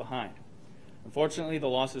 12 months behind. Unfortunately, the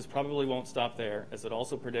losses probably won't stop there, as it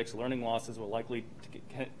also predicts learning losses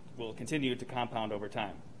will continue to compound over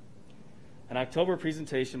time. An October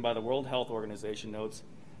presentation by the World Health Organization notes,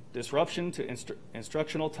 disruption to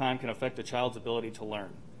instructional time can affect a child's ability to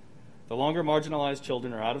learn. The longer marginalized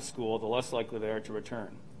children are out of school, the less likely they are to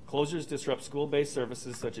return. Closures disrupt school-based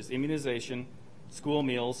services such as immunization, school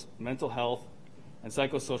meals, mental health, and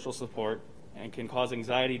psychosocial support, and can cause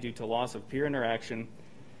anxiety due to loss of peer interaction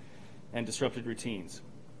and disrupted routines.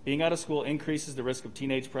 Being out of school increases the risk of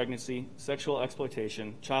teenage pregnancy, sexual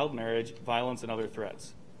exploitation, child marriage, violence, and other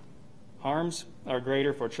threats. Harms are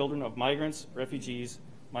greater for children of migrants, refugees,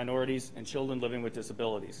 minorities, and children living with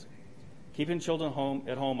disabilities. Keeping children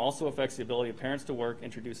at home also affects the ability of parents to work,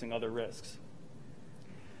 introducing other risks.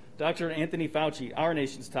 Dr. Anthony Fauci, our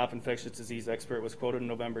nation's top infectious disease expert, was quoted in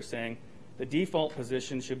November saying, "The default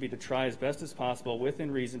position should be to try as best as possible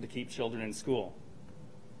within reason to keep children in school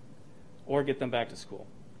or get them back to school."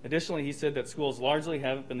 Additionally, he said that schools largely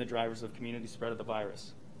haven't been the drivers of community spread of the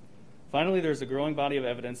virus. Finally, there's a growing body of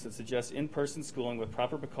evidence that suggests in-person schooling with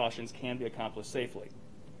proper precautions can be accomplished safely.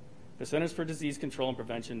 The Centers for Disease Control and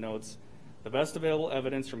Prevention notes, the best available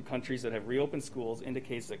evidence from countries that have reopened schools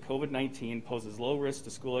indicates that COVID-19 poses low risk to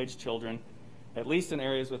school-aged children, at least in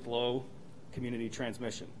areas with low community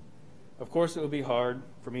transmission. Of course, it would be hard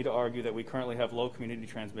for me to argue that we currently have low community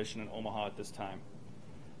transmission in Omaha at this time.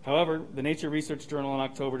 However, the Nature Research Journal in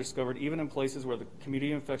October discovered even in places where the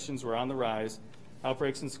community infections were on the rise,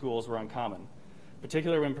 outbreaks in schools were uncommon,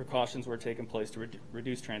 particularly when precautions were taking place to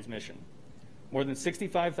reduce transmission. More than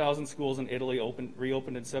 65,000 schools in Italy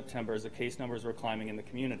reopened in September as the case numbers were climbing in the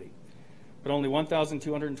community. But only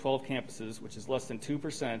 1,212 campuses, which is less than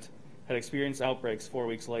 2%, had experienced outbreaks 4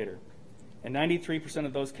 weeks later. In 93%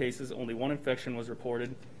 of those cases, only one infection was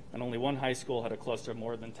reported, and only one high school had a cluster of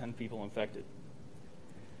more than 10 people infected.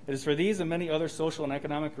 It is for these and many other social and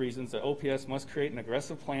economic reasons that OPS must create an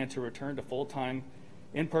aggressive plan to return to full-time,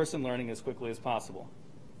 in-person learning as quickly as possible.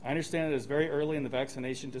 I understand it is very early in the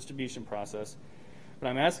vaccination distribution process, but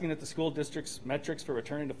I'm asking that the school district's metrics for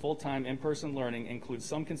returning to full-time, in-person learning include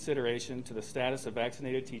some consideration to the status of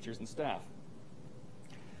vaccinated teachers and staff.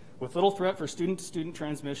 With little threat for student-to-student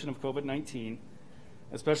transmission of COVID-19,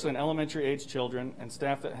 especially in elementary-age children and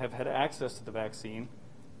staff that have had access to the vaccine,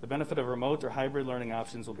 the benefit of remote or hybrid learning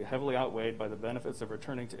options will be heavily outweighed by the benefits of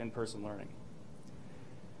returning to in-person learning.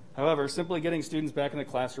 However, simply getting students back in the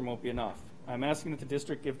classroom won't be enough. I'm asking that the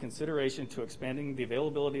district give consideration to expanding the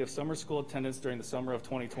availability of summer school attendance during the summer of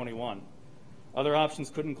 2021. Other options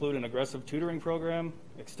could include an aggressive tutoring program,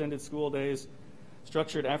 extended school days,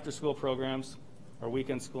 structured after-school programs, or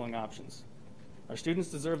weekend schooling options. Our students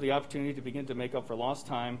deserve the opportunity to begin to make up for lost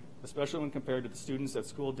time, especially when compared to the students at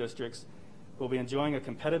school districts who will be enjoying a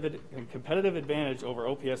competitive advantage over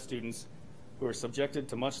OPS students who are subjected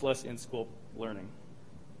to much less in-school learning.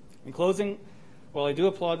 In closing, while I do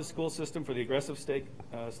applaud the school system for the aggressive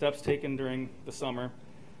steps taken during the summer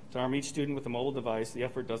to arm each student with a mobile device, the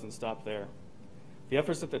effort doesn't stop there. The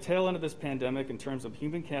efforts at the tail end of this pandemic in terms of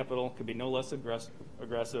human capital could be no less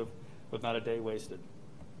aggressive with not a day wasted.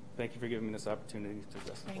 Thank you for giving me this opportunity to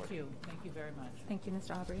address the board. Thank you. Thank you very much. Thank you,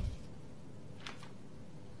 Mr. Aubrey.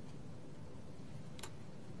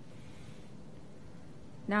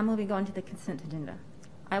 Now moving on to the consent agenda.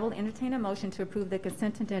 I will entertain a motion to approve the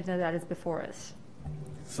consent agenda that is before us.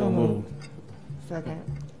 So moved. Second.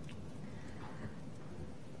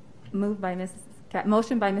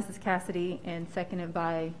 Motion by Mrs. Cassidy and seconded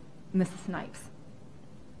by Mrs. Snipes.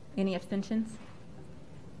 Any abstentions?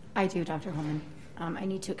 I do, Dr. Holman. I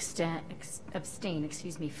need to abstain,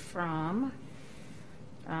 from,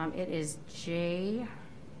 it is J7,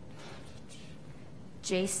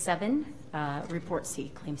 report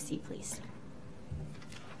C, claim C, please.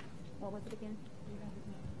 What was it again?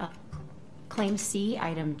 Claim C,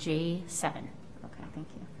 item J7. Okay, thank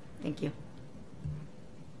you. Thank you.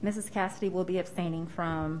 Mrs. Cassidy will be abstaining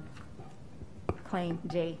from claim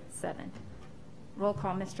J7. Roll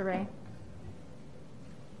call, Mr. Ray.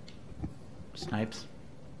 Snipes.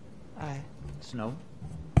 Aye. Snow.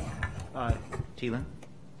 Aye. Thielen.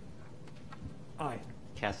 Aye.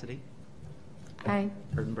 Cassidy. Aye.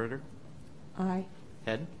 Erdenberger. Aye.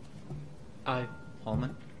 Head. Aye.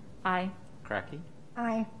 Holman. Aye. Cracky.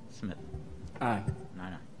 Aye. Smith. Aye.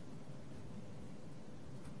 9-0.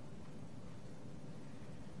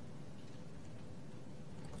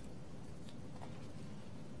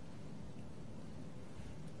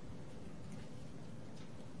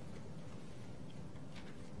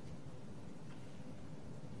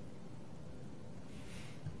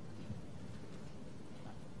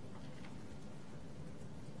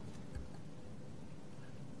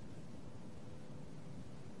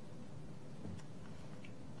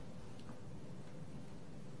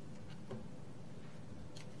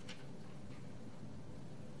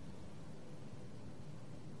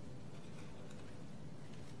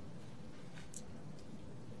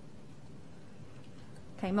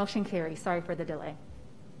 Okay, motion carries. Sorry for the delay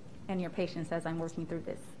and your patience as I'm working through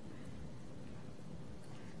this.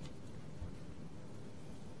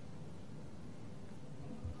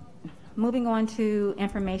 Moving on to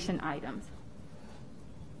information items.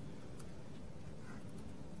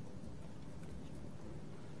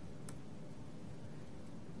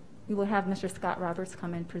 We will have Mr. Scott Roberts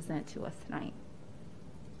come and present to us tonight.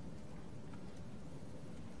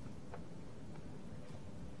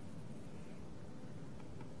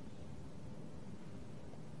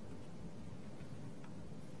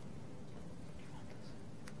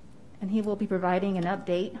 And he will be providing an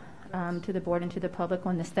update to the board and to the public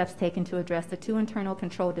on the steps taken to address the 2 internal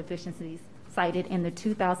control deficiencies cited in the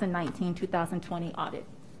 2019-2020 audit.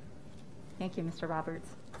 Thank you, Mr. Roberts.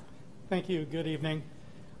 Thank you. Good evening.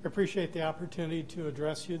 I appreciate the opportunity to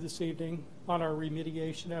address you this evening on our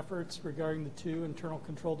remediation efforts regarding the 2 internal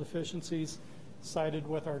control deficiencies cited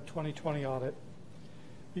with our 2020 audit.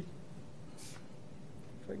 If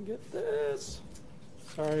I can get this.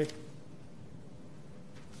 Sorry.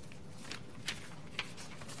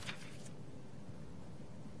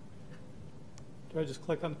 Do I just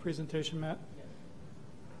click on the presentation, Matt?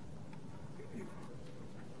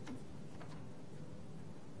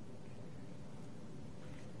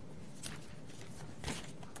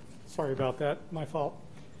 Sorry about that. My fault.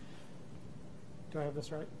 Do I have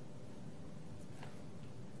this right?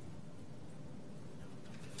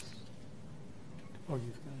 Oh, you've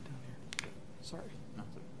got it down here. Sorry. No.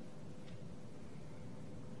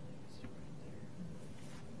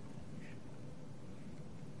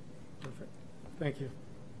 Perfect. Thank you.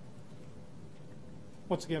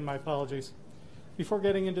 Once again, my apologies. Before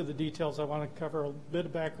getting into the details, I want to cover a bit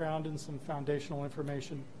of background and some foundational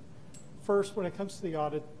information. First, when it comes to the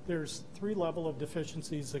audit, there's 3 levels of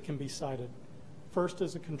deficiencies that can be cited. First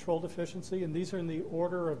is a control deficiency, and these are in the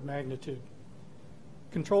order of magnitude.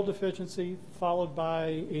 Control deficiency followed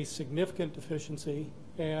by a significant deficiency,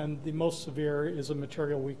 and the most severe is a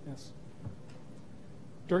material weakness.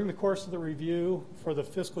 During the course of the review for the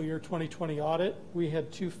fiscal year 2020 audit, we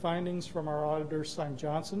had 2 findings from our auditor, Simon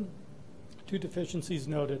Johnson, 2 deficiencies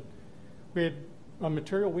noted. We had a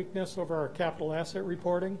material weakness over our capital asset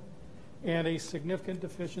reporting and a significant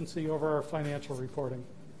deficiency over our financial reporting.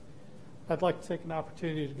 I'd like to take an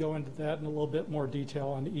opportunity to go into that in a little bit more detail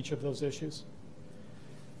on each of those issues.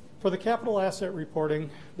 For the capital asset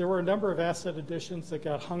reporting, there were a number of asset additions that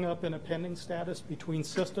got hung up in a pending status between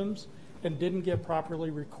systems and didn't get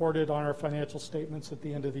properly recorded on our financial statements at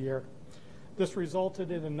the end of the year. This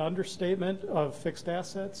resulted in an understatement of fixed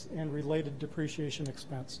assets and related depreciation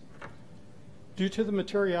expense. Due to the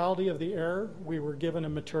materiality of the error, we were given a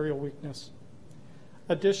material weakness.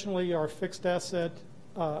 Additionally, our fixed asset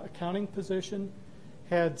accounting position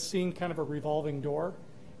had seen kind of a revolving door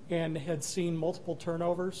and had seen multiple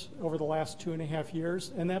turnovers over the last 2.5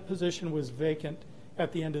 years, and that position was vacant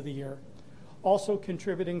at the end of the year. Also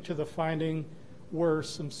contributing to the finding were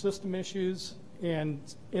some system issues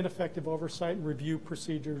and ineffective oversight and review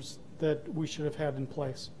procedures that we should have had in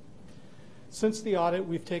place. Since the audit,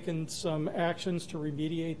 we've taken some actions to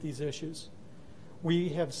remediate these issues. We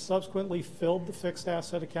have subsequently filled the fixed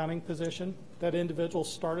asset accounting position. That individual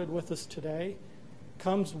started with us today,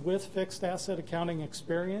 comes with fixed asset accounting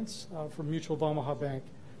experience from Mutual of Omaha Bank.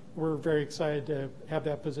 We're very excited to have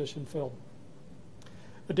that position filled.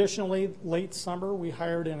 Additionally, late summer, we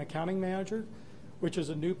hired an accounting manager, which is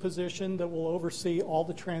a new position that will oversee all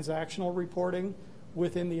the transactional reporting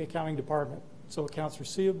within the accounting department. So accounts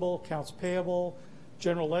receivable, accounts payable,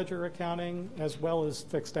 general ledger accounting, as well as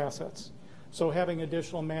fixed assets. So having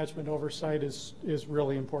additional management oversight is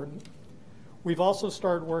really important. We've also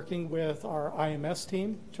started working with our IMS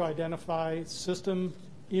team to identify system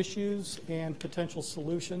issues and potential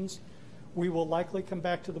solutions. We will likely come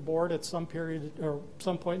back to the board at some period or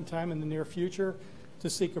some point in time in the near future to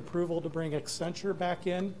seek approval to bring Accenture back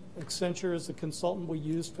in. Accenture is the consultant we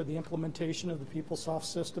use for the implementation of the PeopleSoft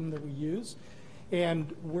system that we use.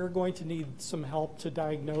 And we're going to need some help to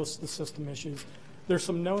diagnose the system issues. There's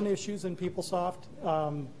some known issues in PeopleSoft,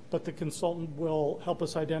 but the consultant will help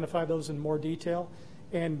us identify those in more detail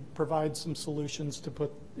and provide some solutions to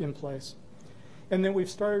put in place. And then we've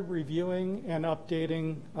started reviewing and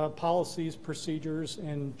updating policies, procedures,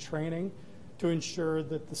 and training to ensure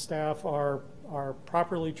that the staff are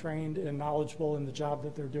properly trained and knowledgeable in the job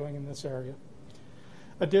that they're doing in this area.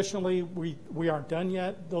 Additionally, we aren't done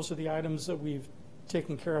yet. Those are the items that we've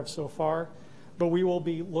taken care of so far. But we will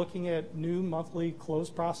be looking at new monthly close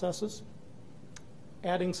processes,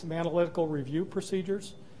 adding some analytical review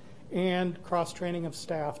procedures, and cross-training of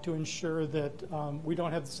staff to ensure that we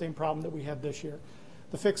don't have the same problem that we had this year.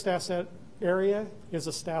 The fixed asset area is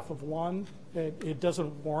a staff of one. It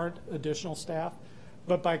doesn't warrant additional staff,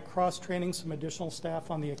 but by cross-training some additional staff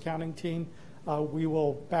on the accounting team, we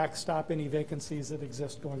will backstop any vacancies that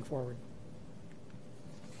exist going forward.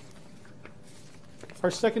 Our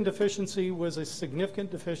second deficiency was a significant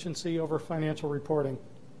deficiency over financial reporting.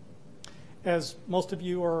 As most of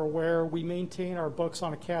you are aware, we maintain our books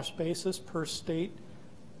on a cash basis per state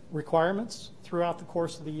requirements throughout the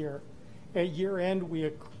course of the year. At year end,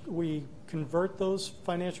 we convert those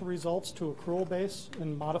financial results to accrual base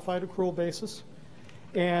and modified accrual basis,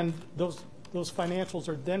 and those financials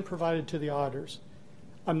are then provided to the auditors.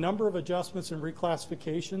 A number of adjustments and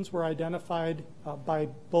reclassifications were identified by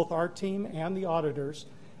both our team and the auditors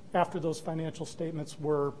after those financial statements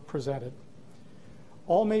were presented.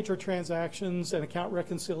 All major transactions and account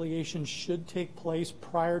reconciliations should take place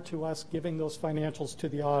prior to us giving those financials to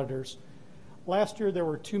the auditors. Last year, there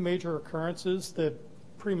were two major occurrences that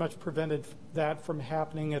pretty much prevented that from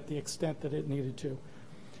happening at the extent that it needed to.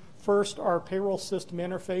 First, our payroll system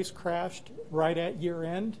interface crashed right at year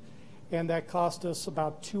end, and that cost us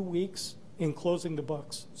about 2 weeks in closing the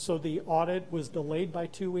books. So the audit was delayed by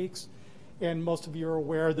 2 weeks, and most of you are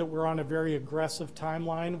aware that we're on a very aggressive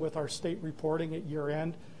timeline with our state reporting at year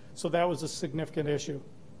end, so that was a significant issue.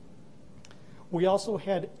 We also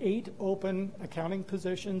had 8 open accounting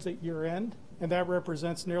positions at year end, and that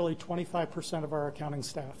represents nearly 25% of our accounting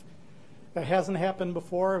staff. That hasn't happened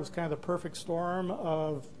before. It was kind of the perfect storm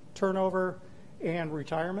of turnover and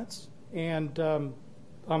retirements, and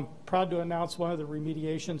I'm proud to announce one of the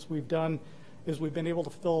remediations we've done is we've been able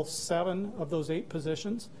to fill 7 of those 8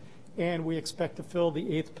 positions, and we expect to fill the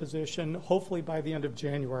 8th position hopefully by the end of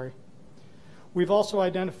January. We've also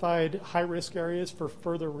identified high-risk areas for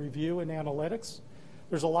further review and analytics.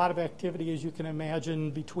 There's a lot of activity, as you can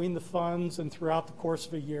imagine, between the funds and throughout the course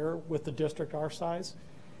of a year with the district our size.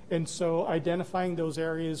 And so identifying those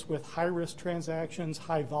areas with high-risk transactions,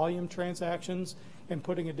 high-volume transactions, and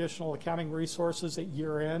putting additional accounting resources at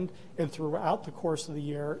year end and throughout the course of the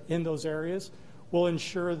year in those areas will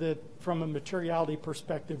ensure that from a materiality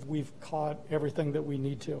perspective, we've caught everything that we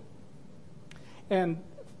need to. And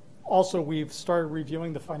also, we've started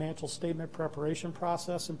reviewing the financial statement preparation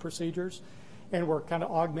process and procedures, and we're kind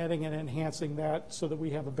of augmenting and enhancing that so that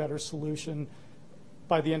we have a better solution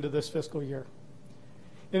by the end of this fiscal year.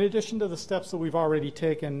 In addition to the steps that we've already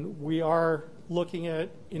taken, we are looking at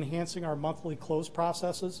enhancing our monthly close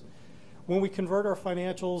processes. When we convert our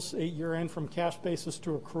financials at year end from cash basis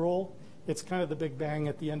to accrual, it's kind of the big bang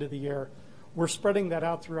at the end of the year. We're spreading that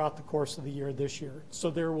out throughout the course of the year this year. So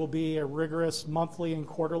there will be a rigorous monthly and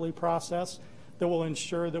quarterly process that will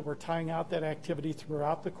ensure that we're tying out that activity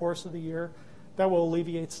throughout the course of the year. That will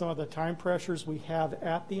alleviate some of the time pressures we have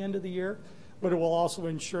at the end of the year, but it will also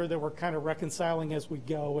ensure that we're kind of reconciling as we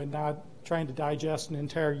go and not trying to digest an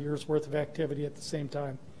entire year's worth of activity at the same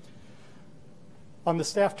time. On the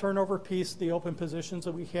staff turnover piece, the open positions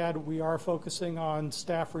that we had, we are focusing on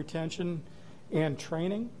staff retention and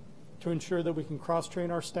training to ensure that we can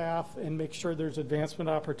cross-train our staff and make sure there's advancement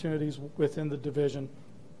opportunities within the division.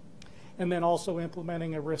 And then also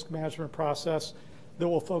implementing a risk management process that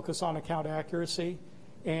will focus on account accuracy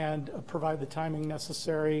and provide the timing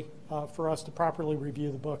necessary for us to properly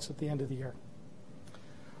review the books at the end of the year.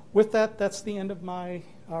 With that, that's the end of my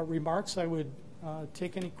remarks. I would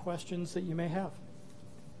take any questions that you may have.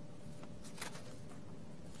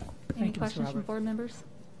 Any Thank you, Mr. questions from Roberts. board members?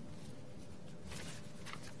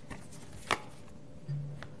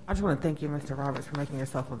 I just want to thank you, Mr. Roberts, for making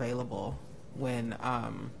yourself available when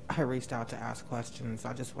I reached out to ask questions.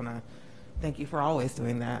 I just want to thank you for always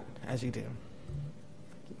doing that, as you do.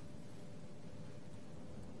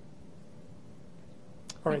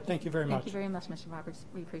 All right, thank you very much. Thank you very much, Mr. Roberts.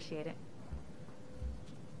 We appreciate it.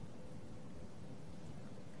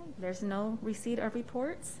 Okay, there's no receipt of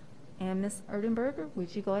reports. And Ms. Erdenberger,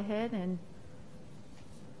 would you go ahead and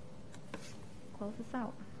close this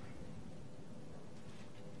out?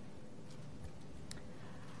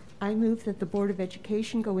 I move that the Board of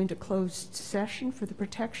Education go into closed session for the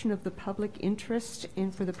protection of the public interest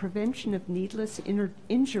and for the prevention of needless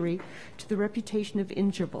injury to the reputation of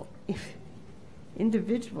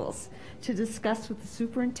individuals to discuss with the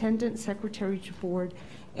superintendent, secretary to board,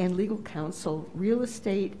 and legal counsel real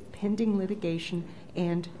estate pending litigation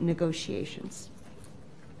and negotiations.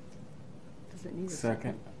 Does it need a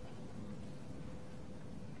second?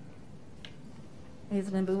 It has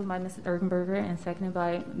been moved by Ms. Erdenberger and seconded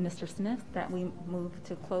by Mr. Smith that we move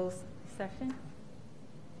to closed session.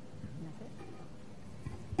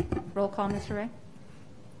 That's it. Roll call, Mr. Ray.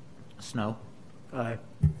 Snow. Aye.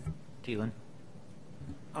 Thielen.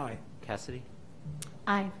 Aye. Cassidy.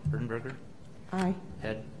 Aye. Erdenberger. Aye.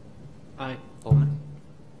 Head. Aye. Holman.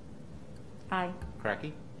 Aye.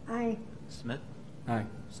 Cracky. Aye. Smith. Aye.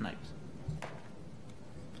 Snipes.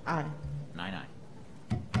 Aye. 9-9.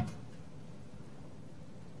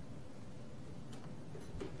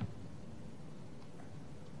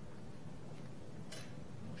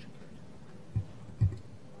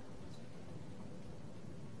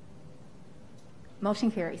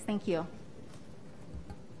 Motion carries. Thank you.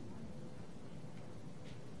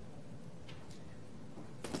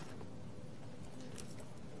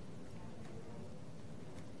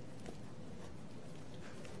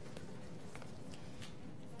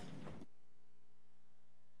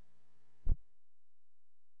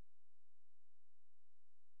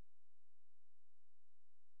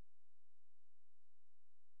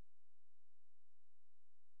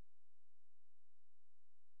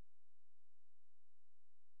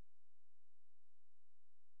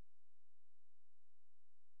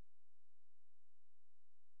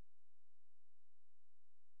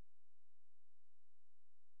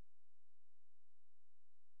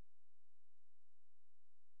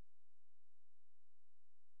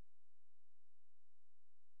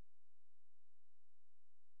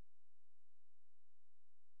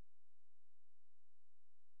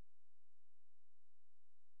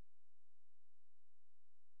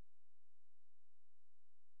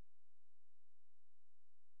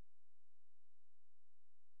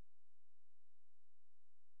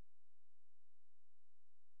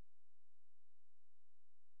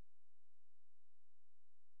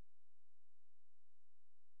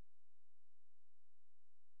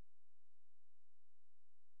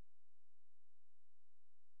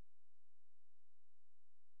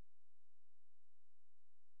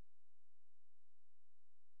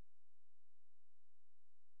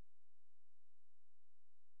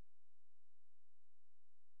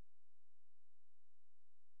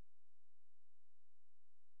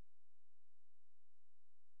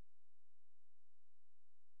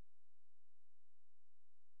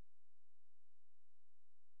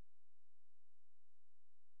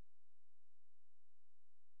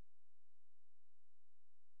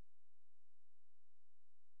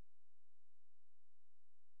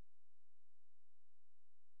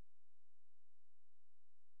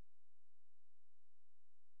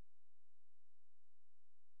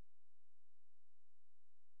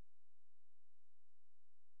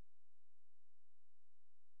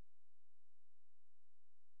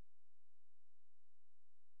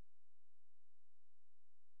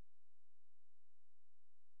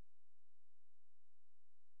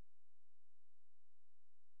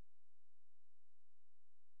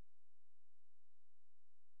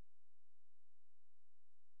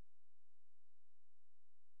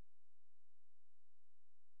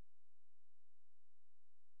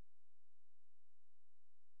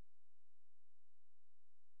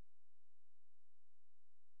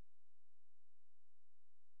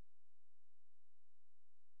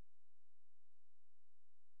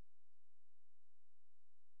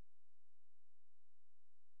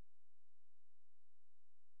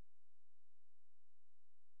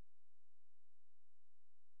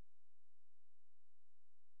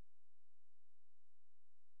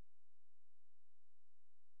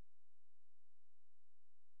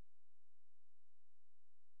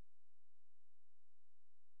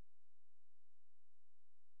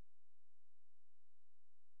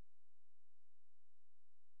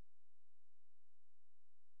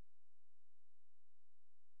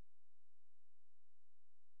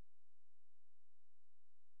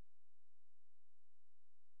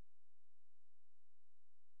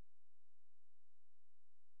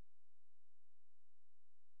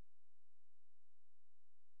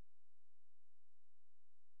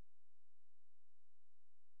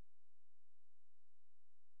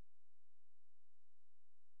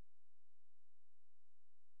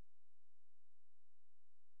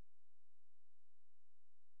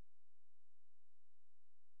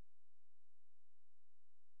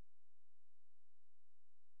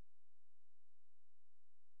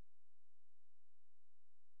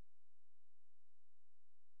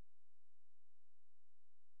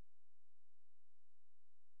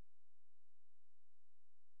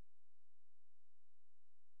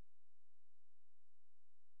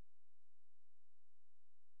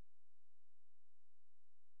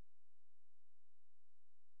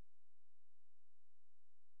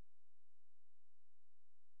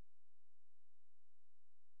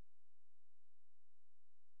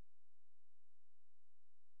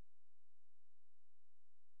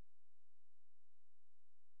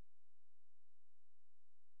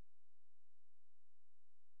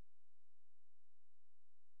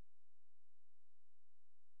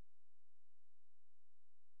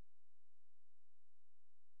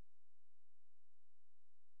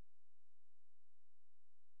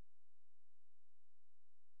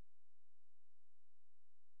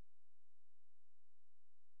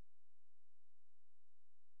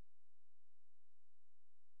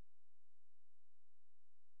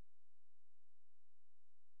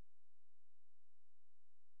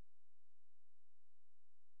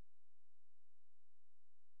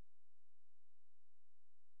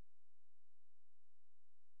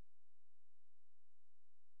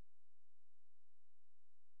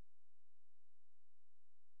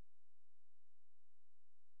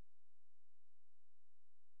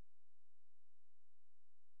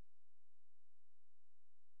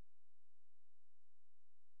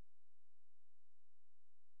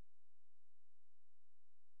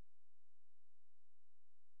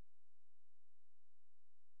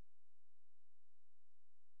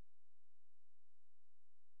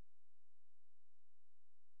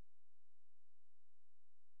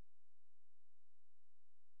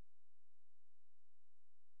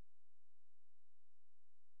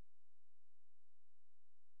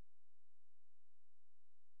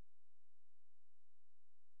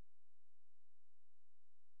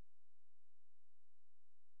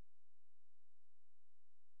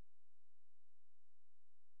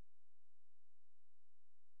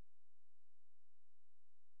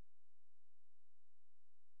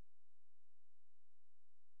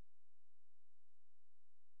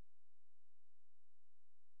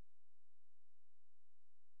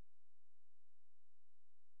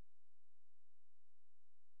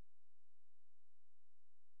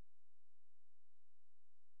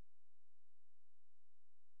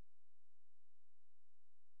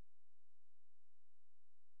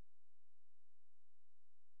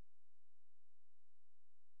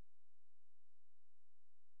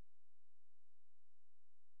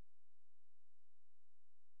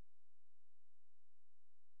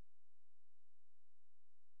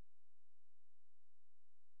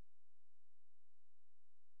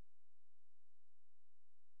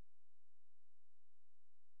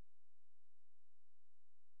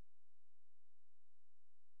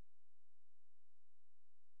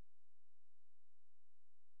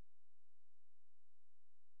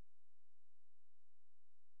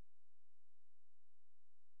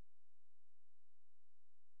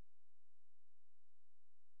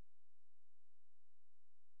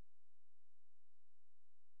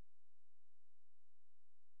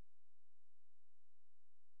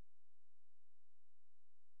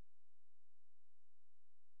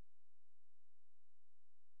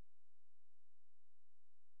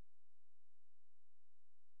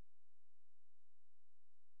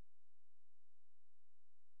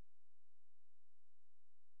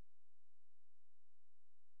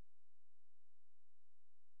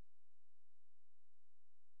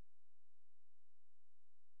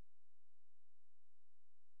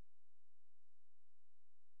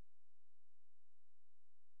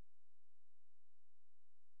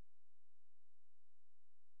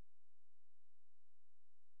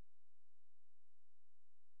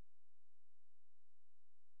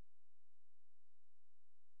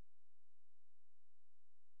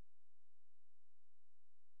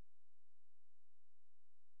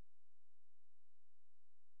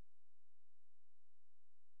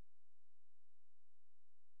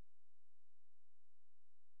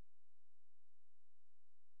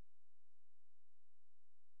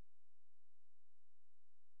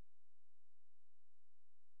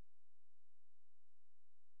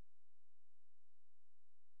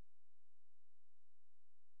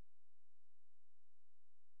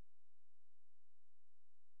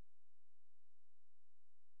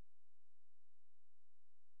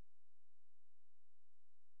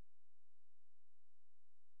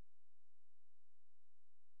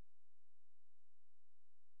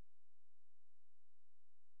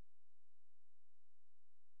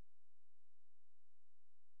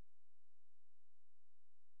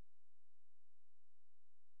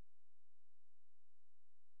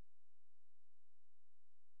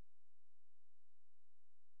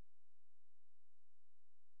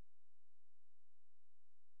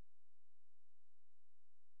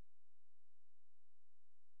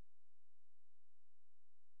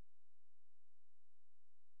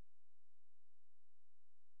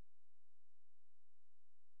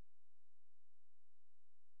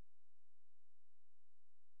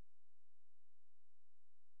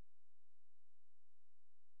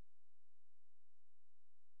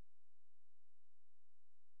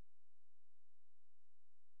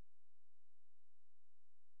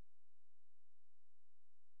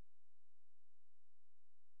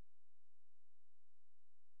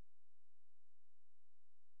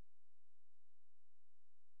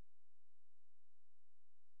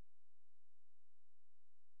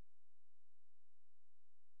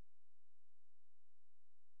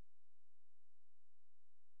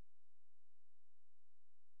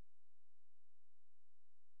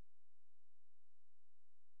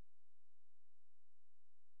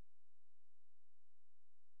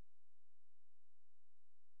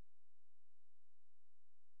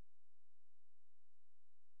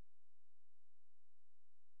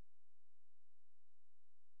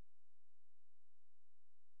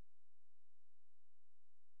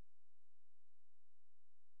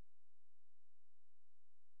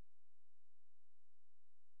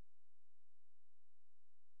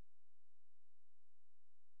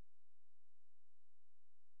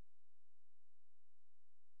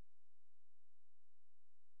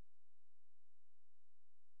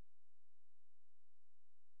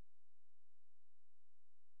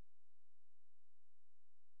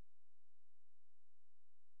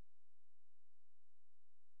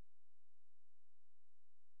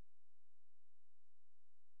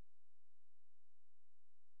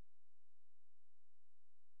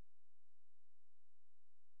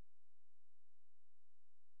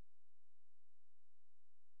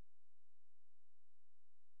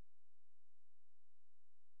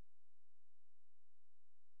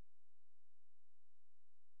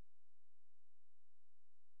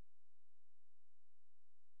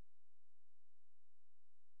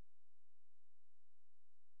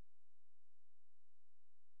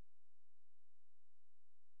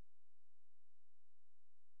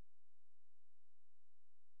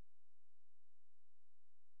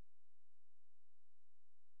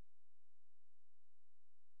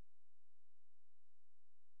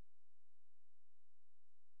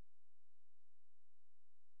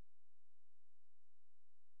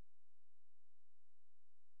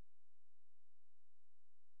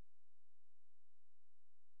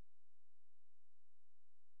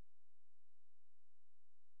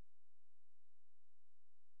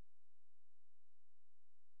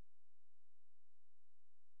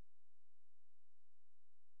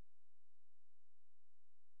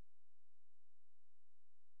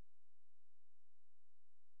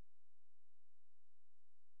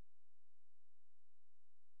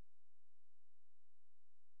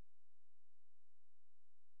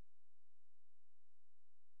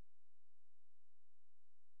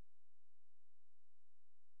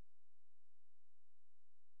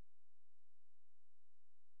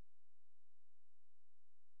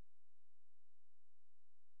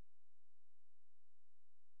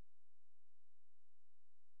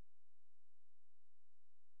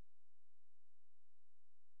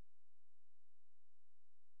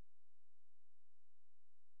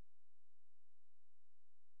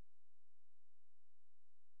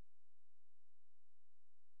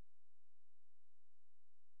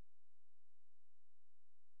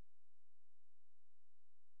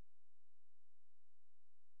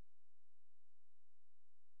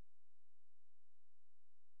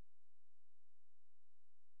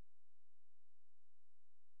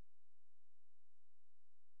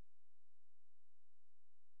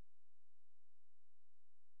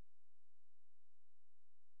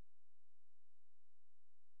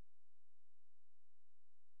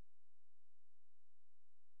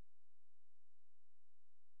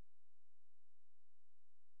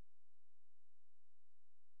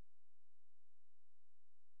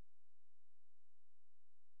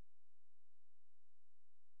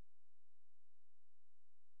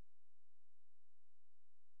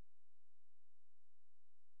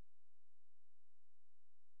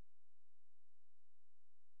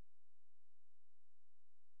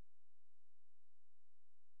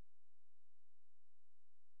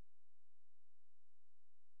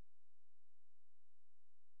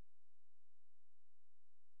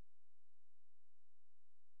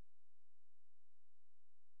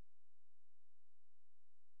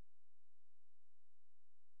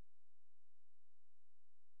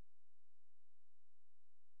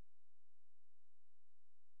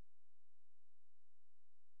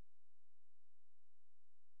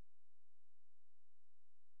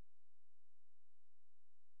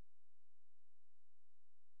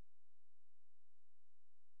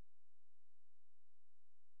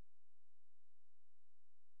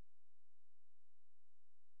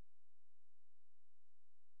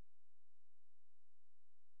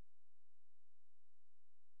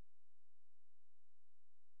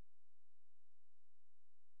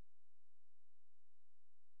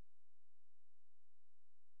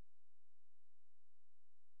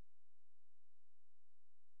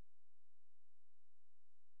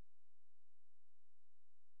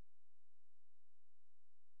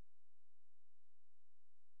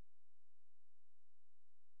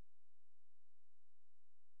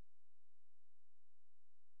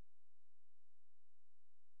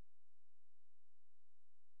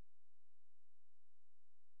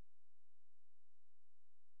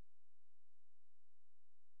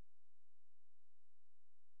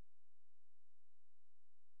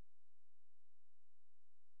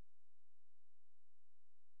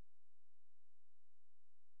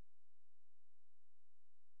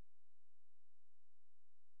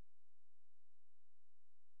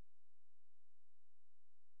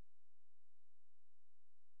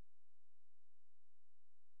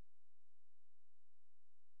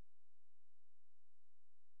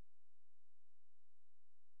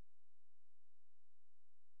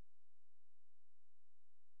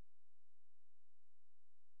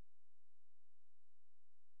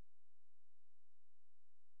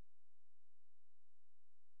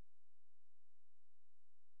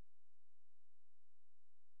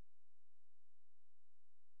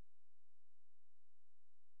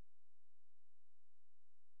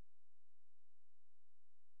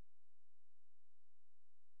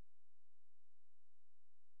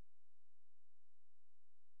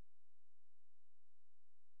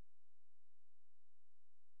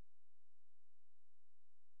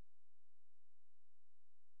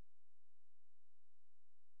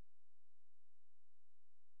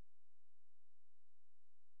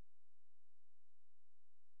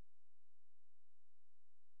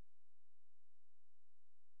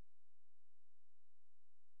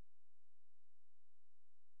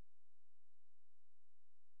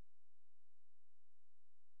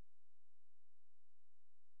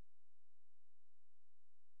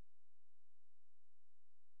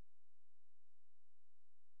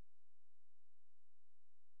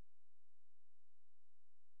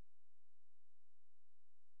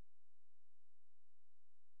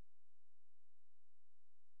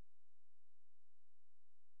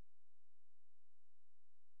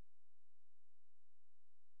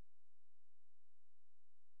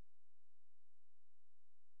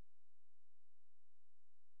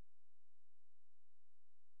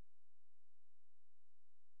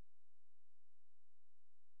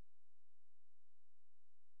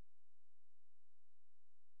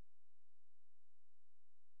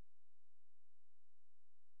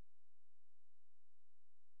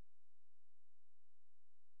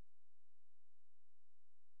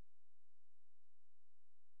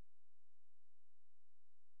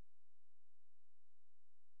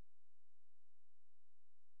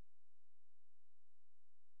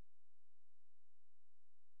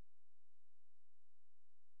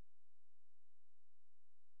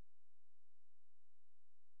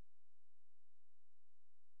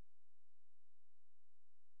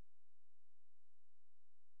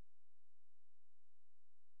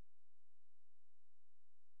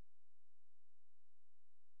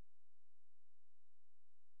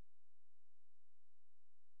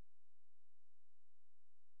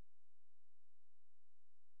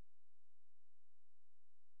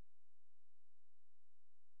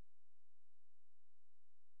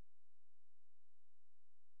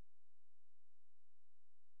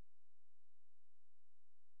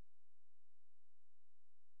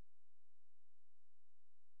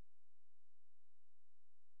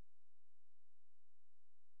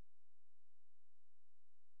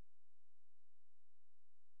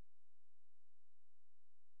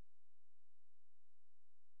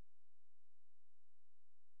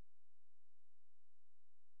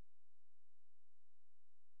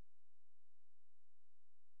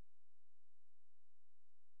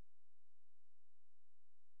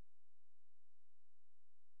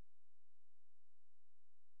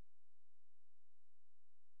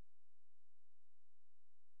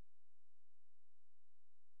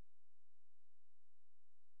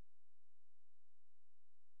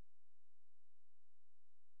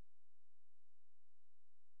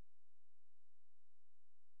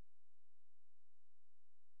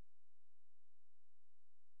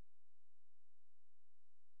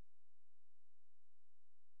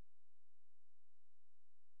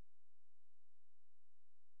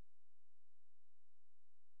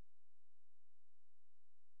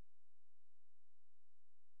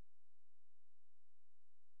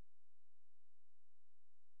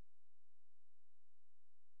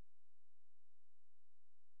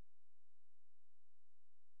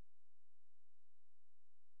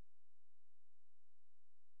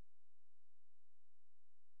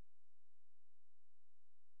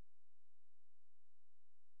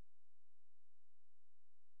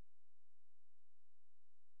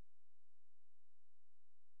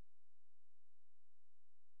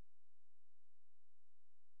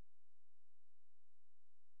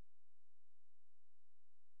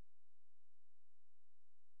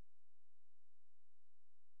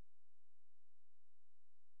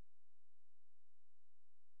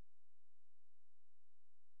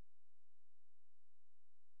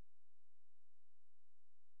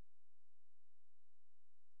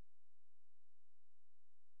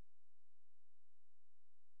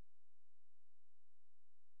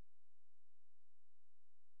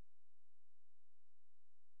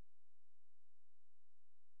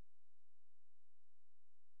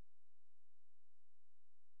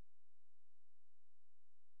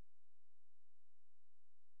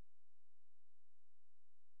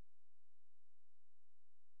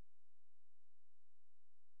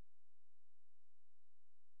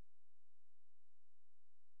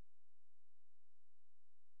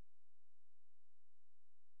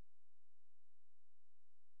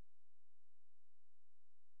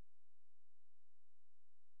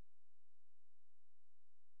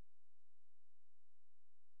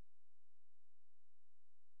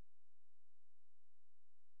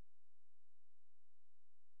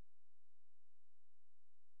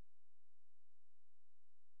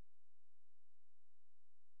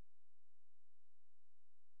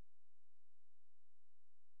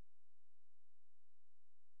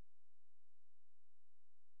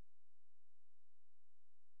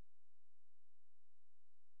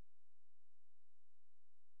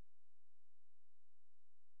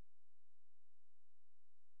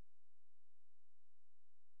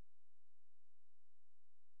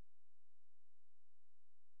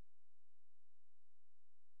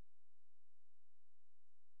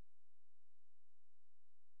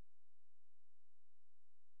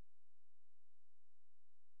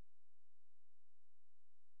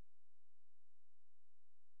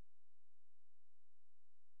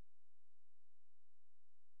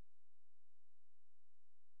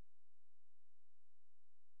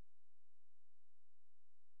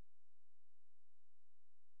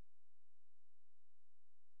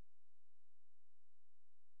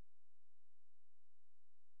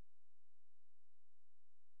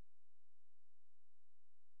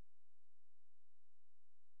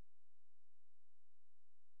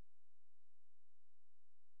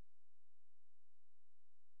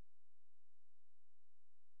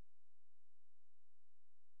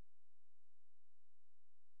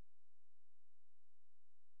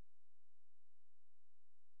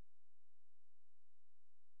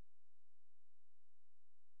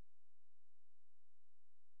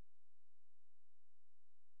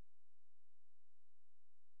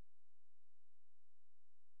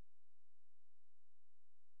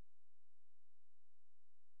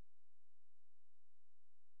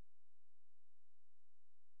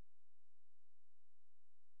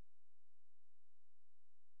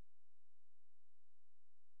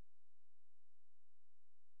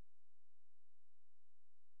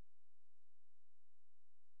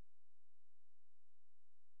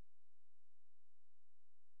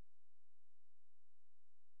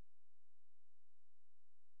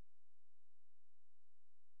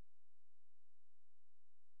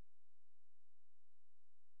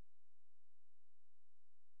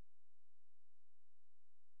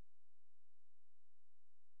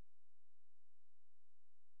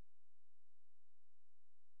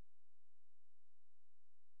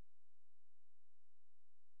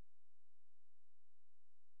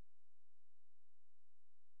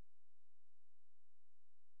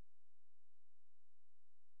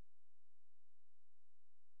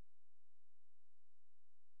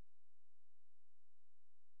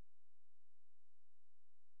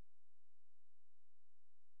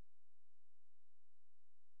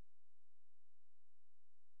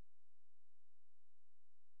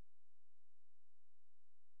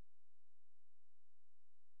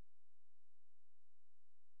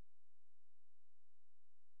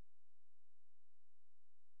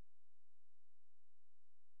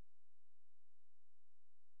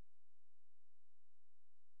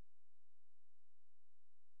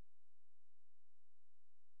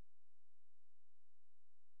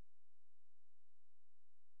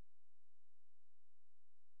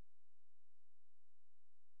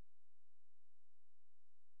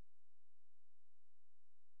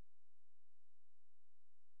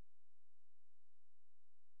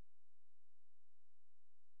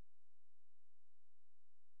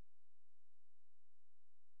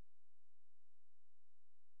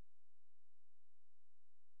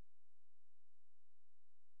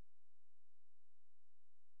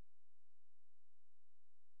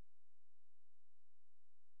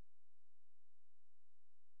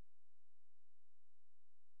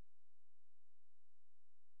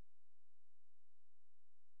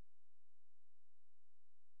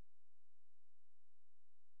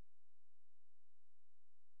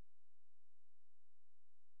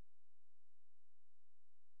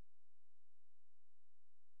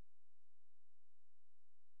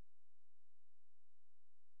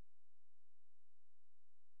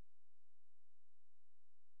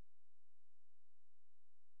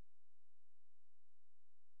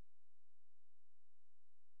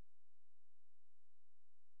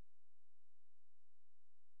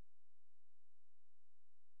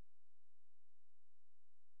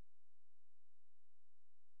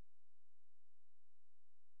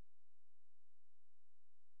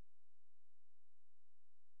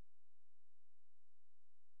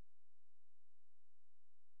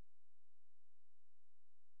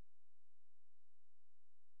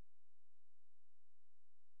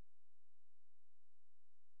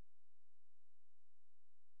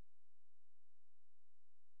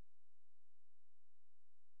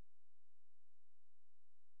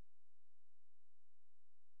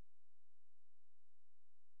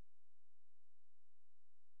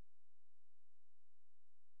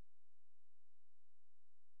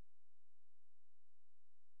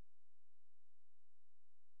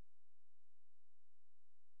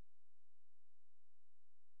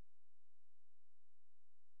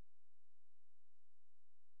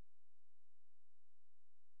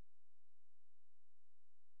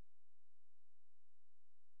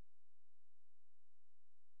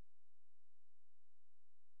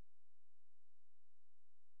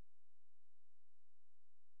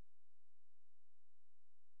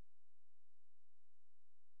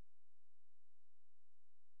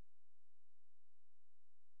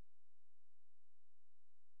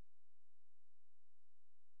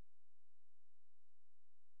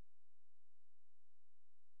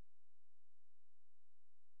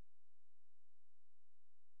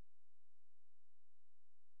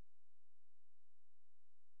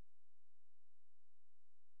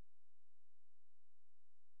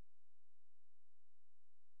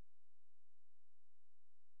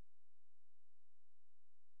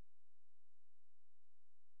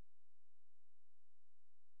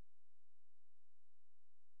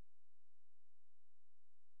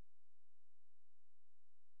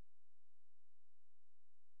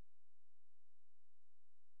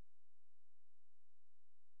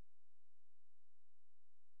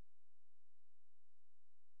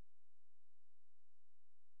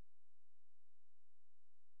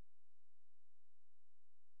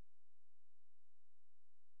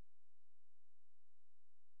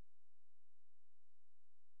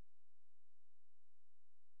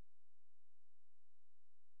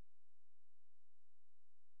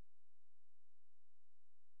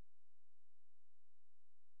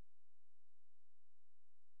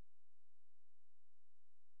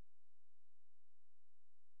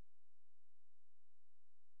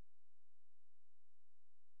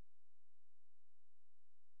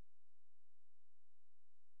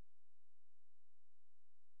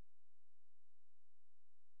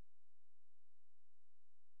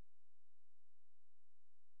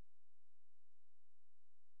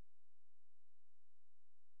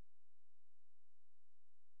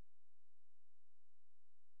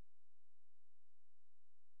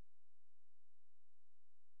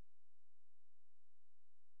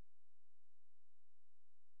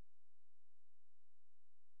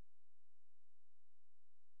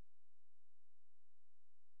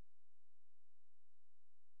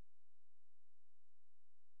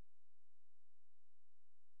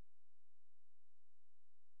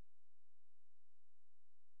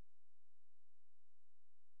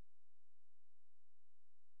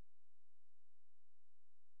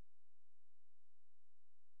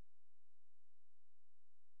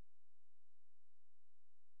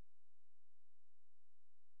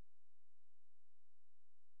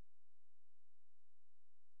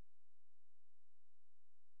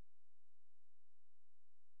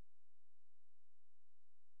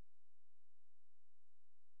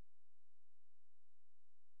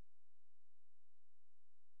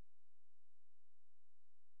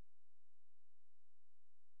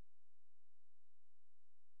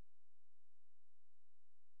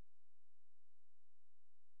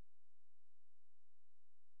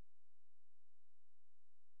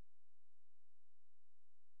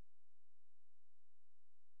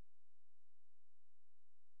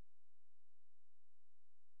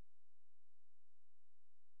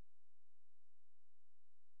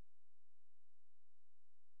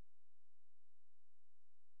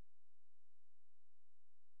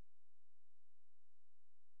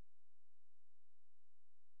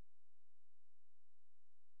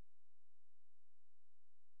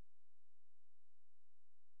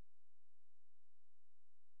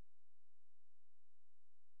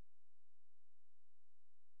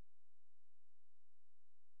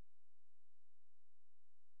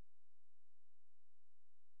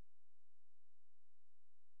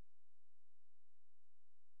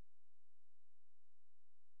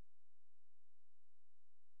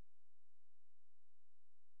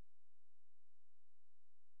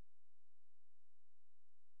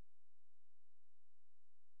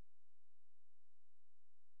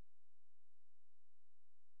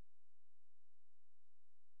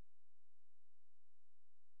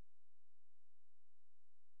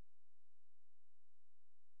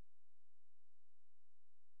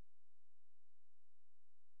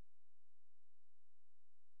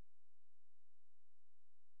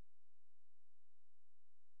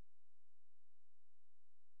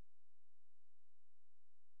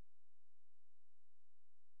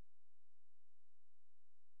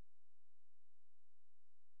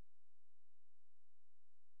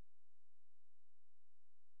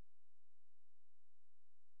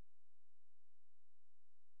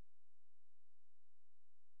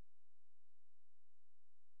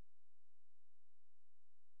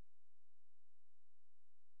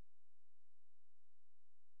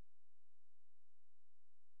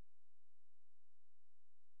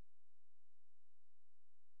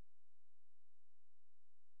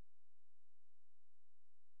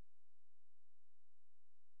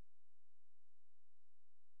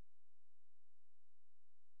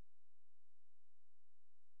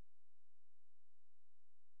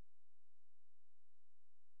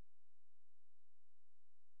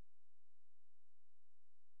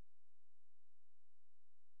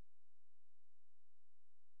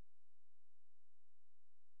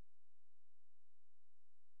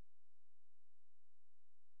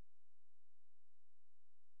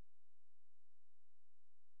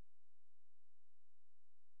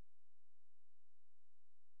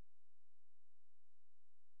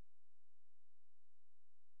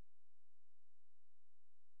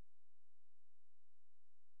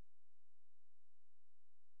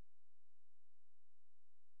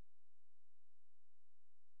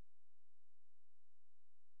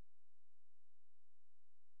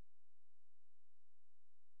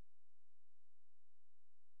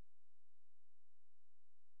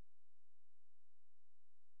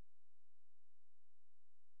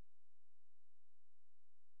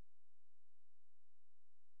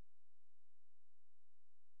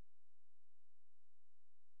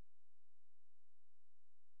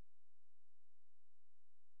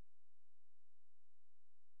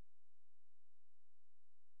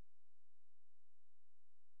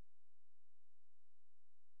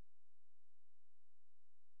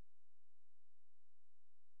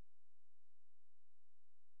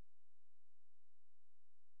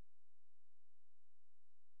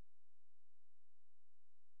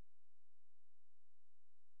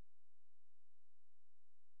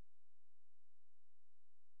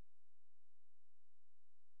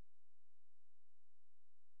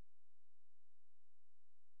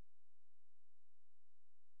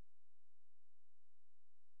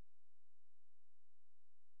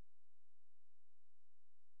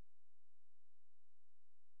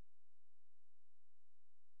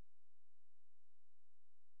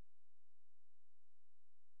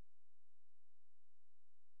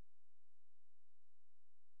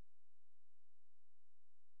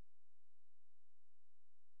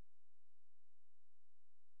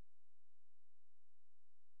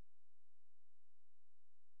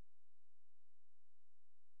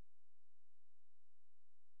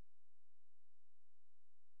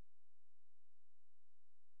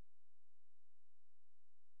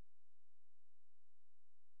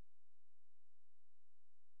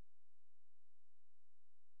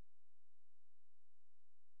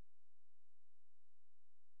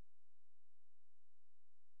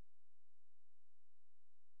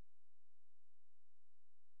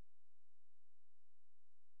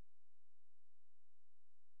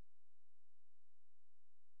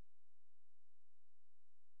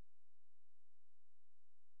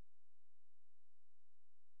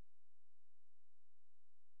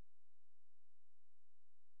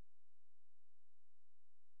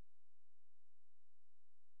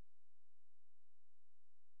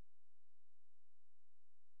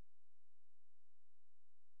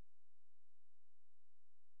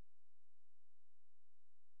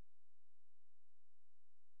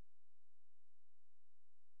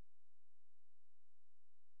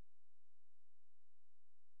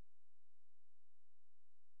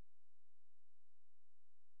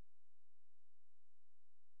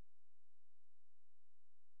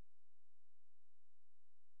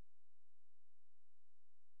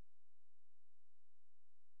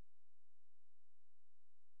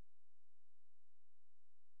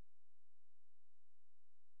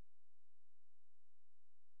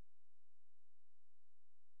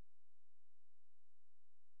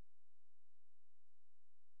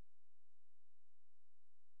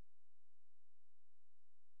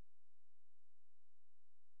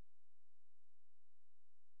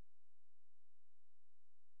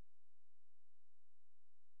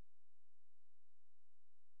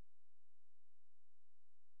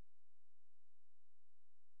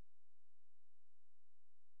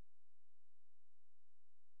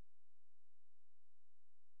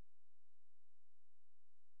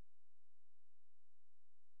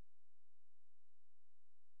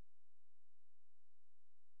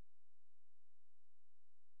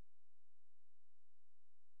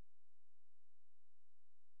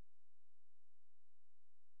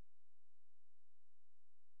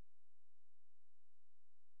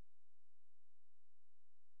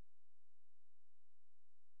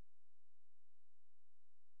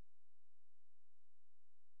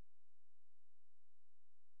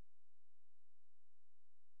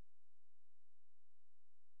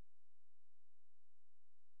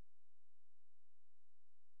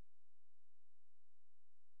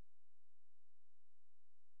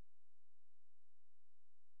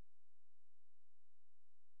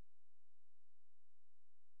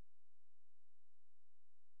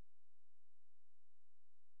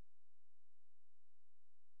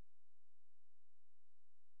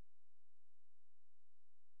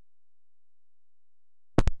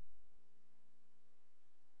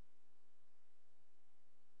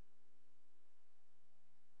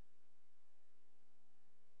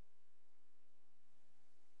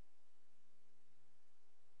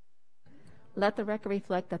 Let the record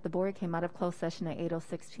reflect that the board came out of closed session at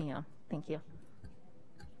 8:06 p.m. Thank you.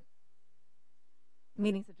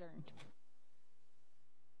 Meeting's adjourned.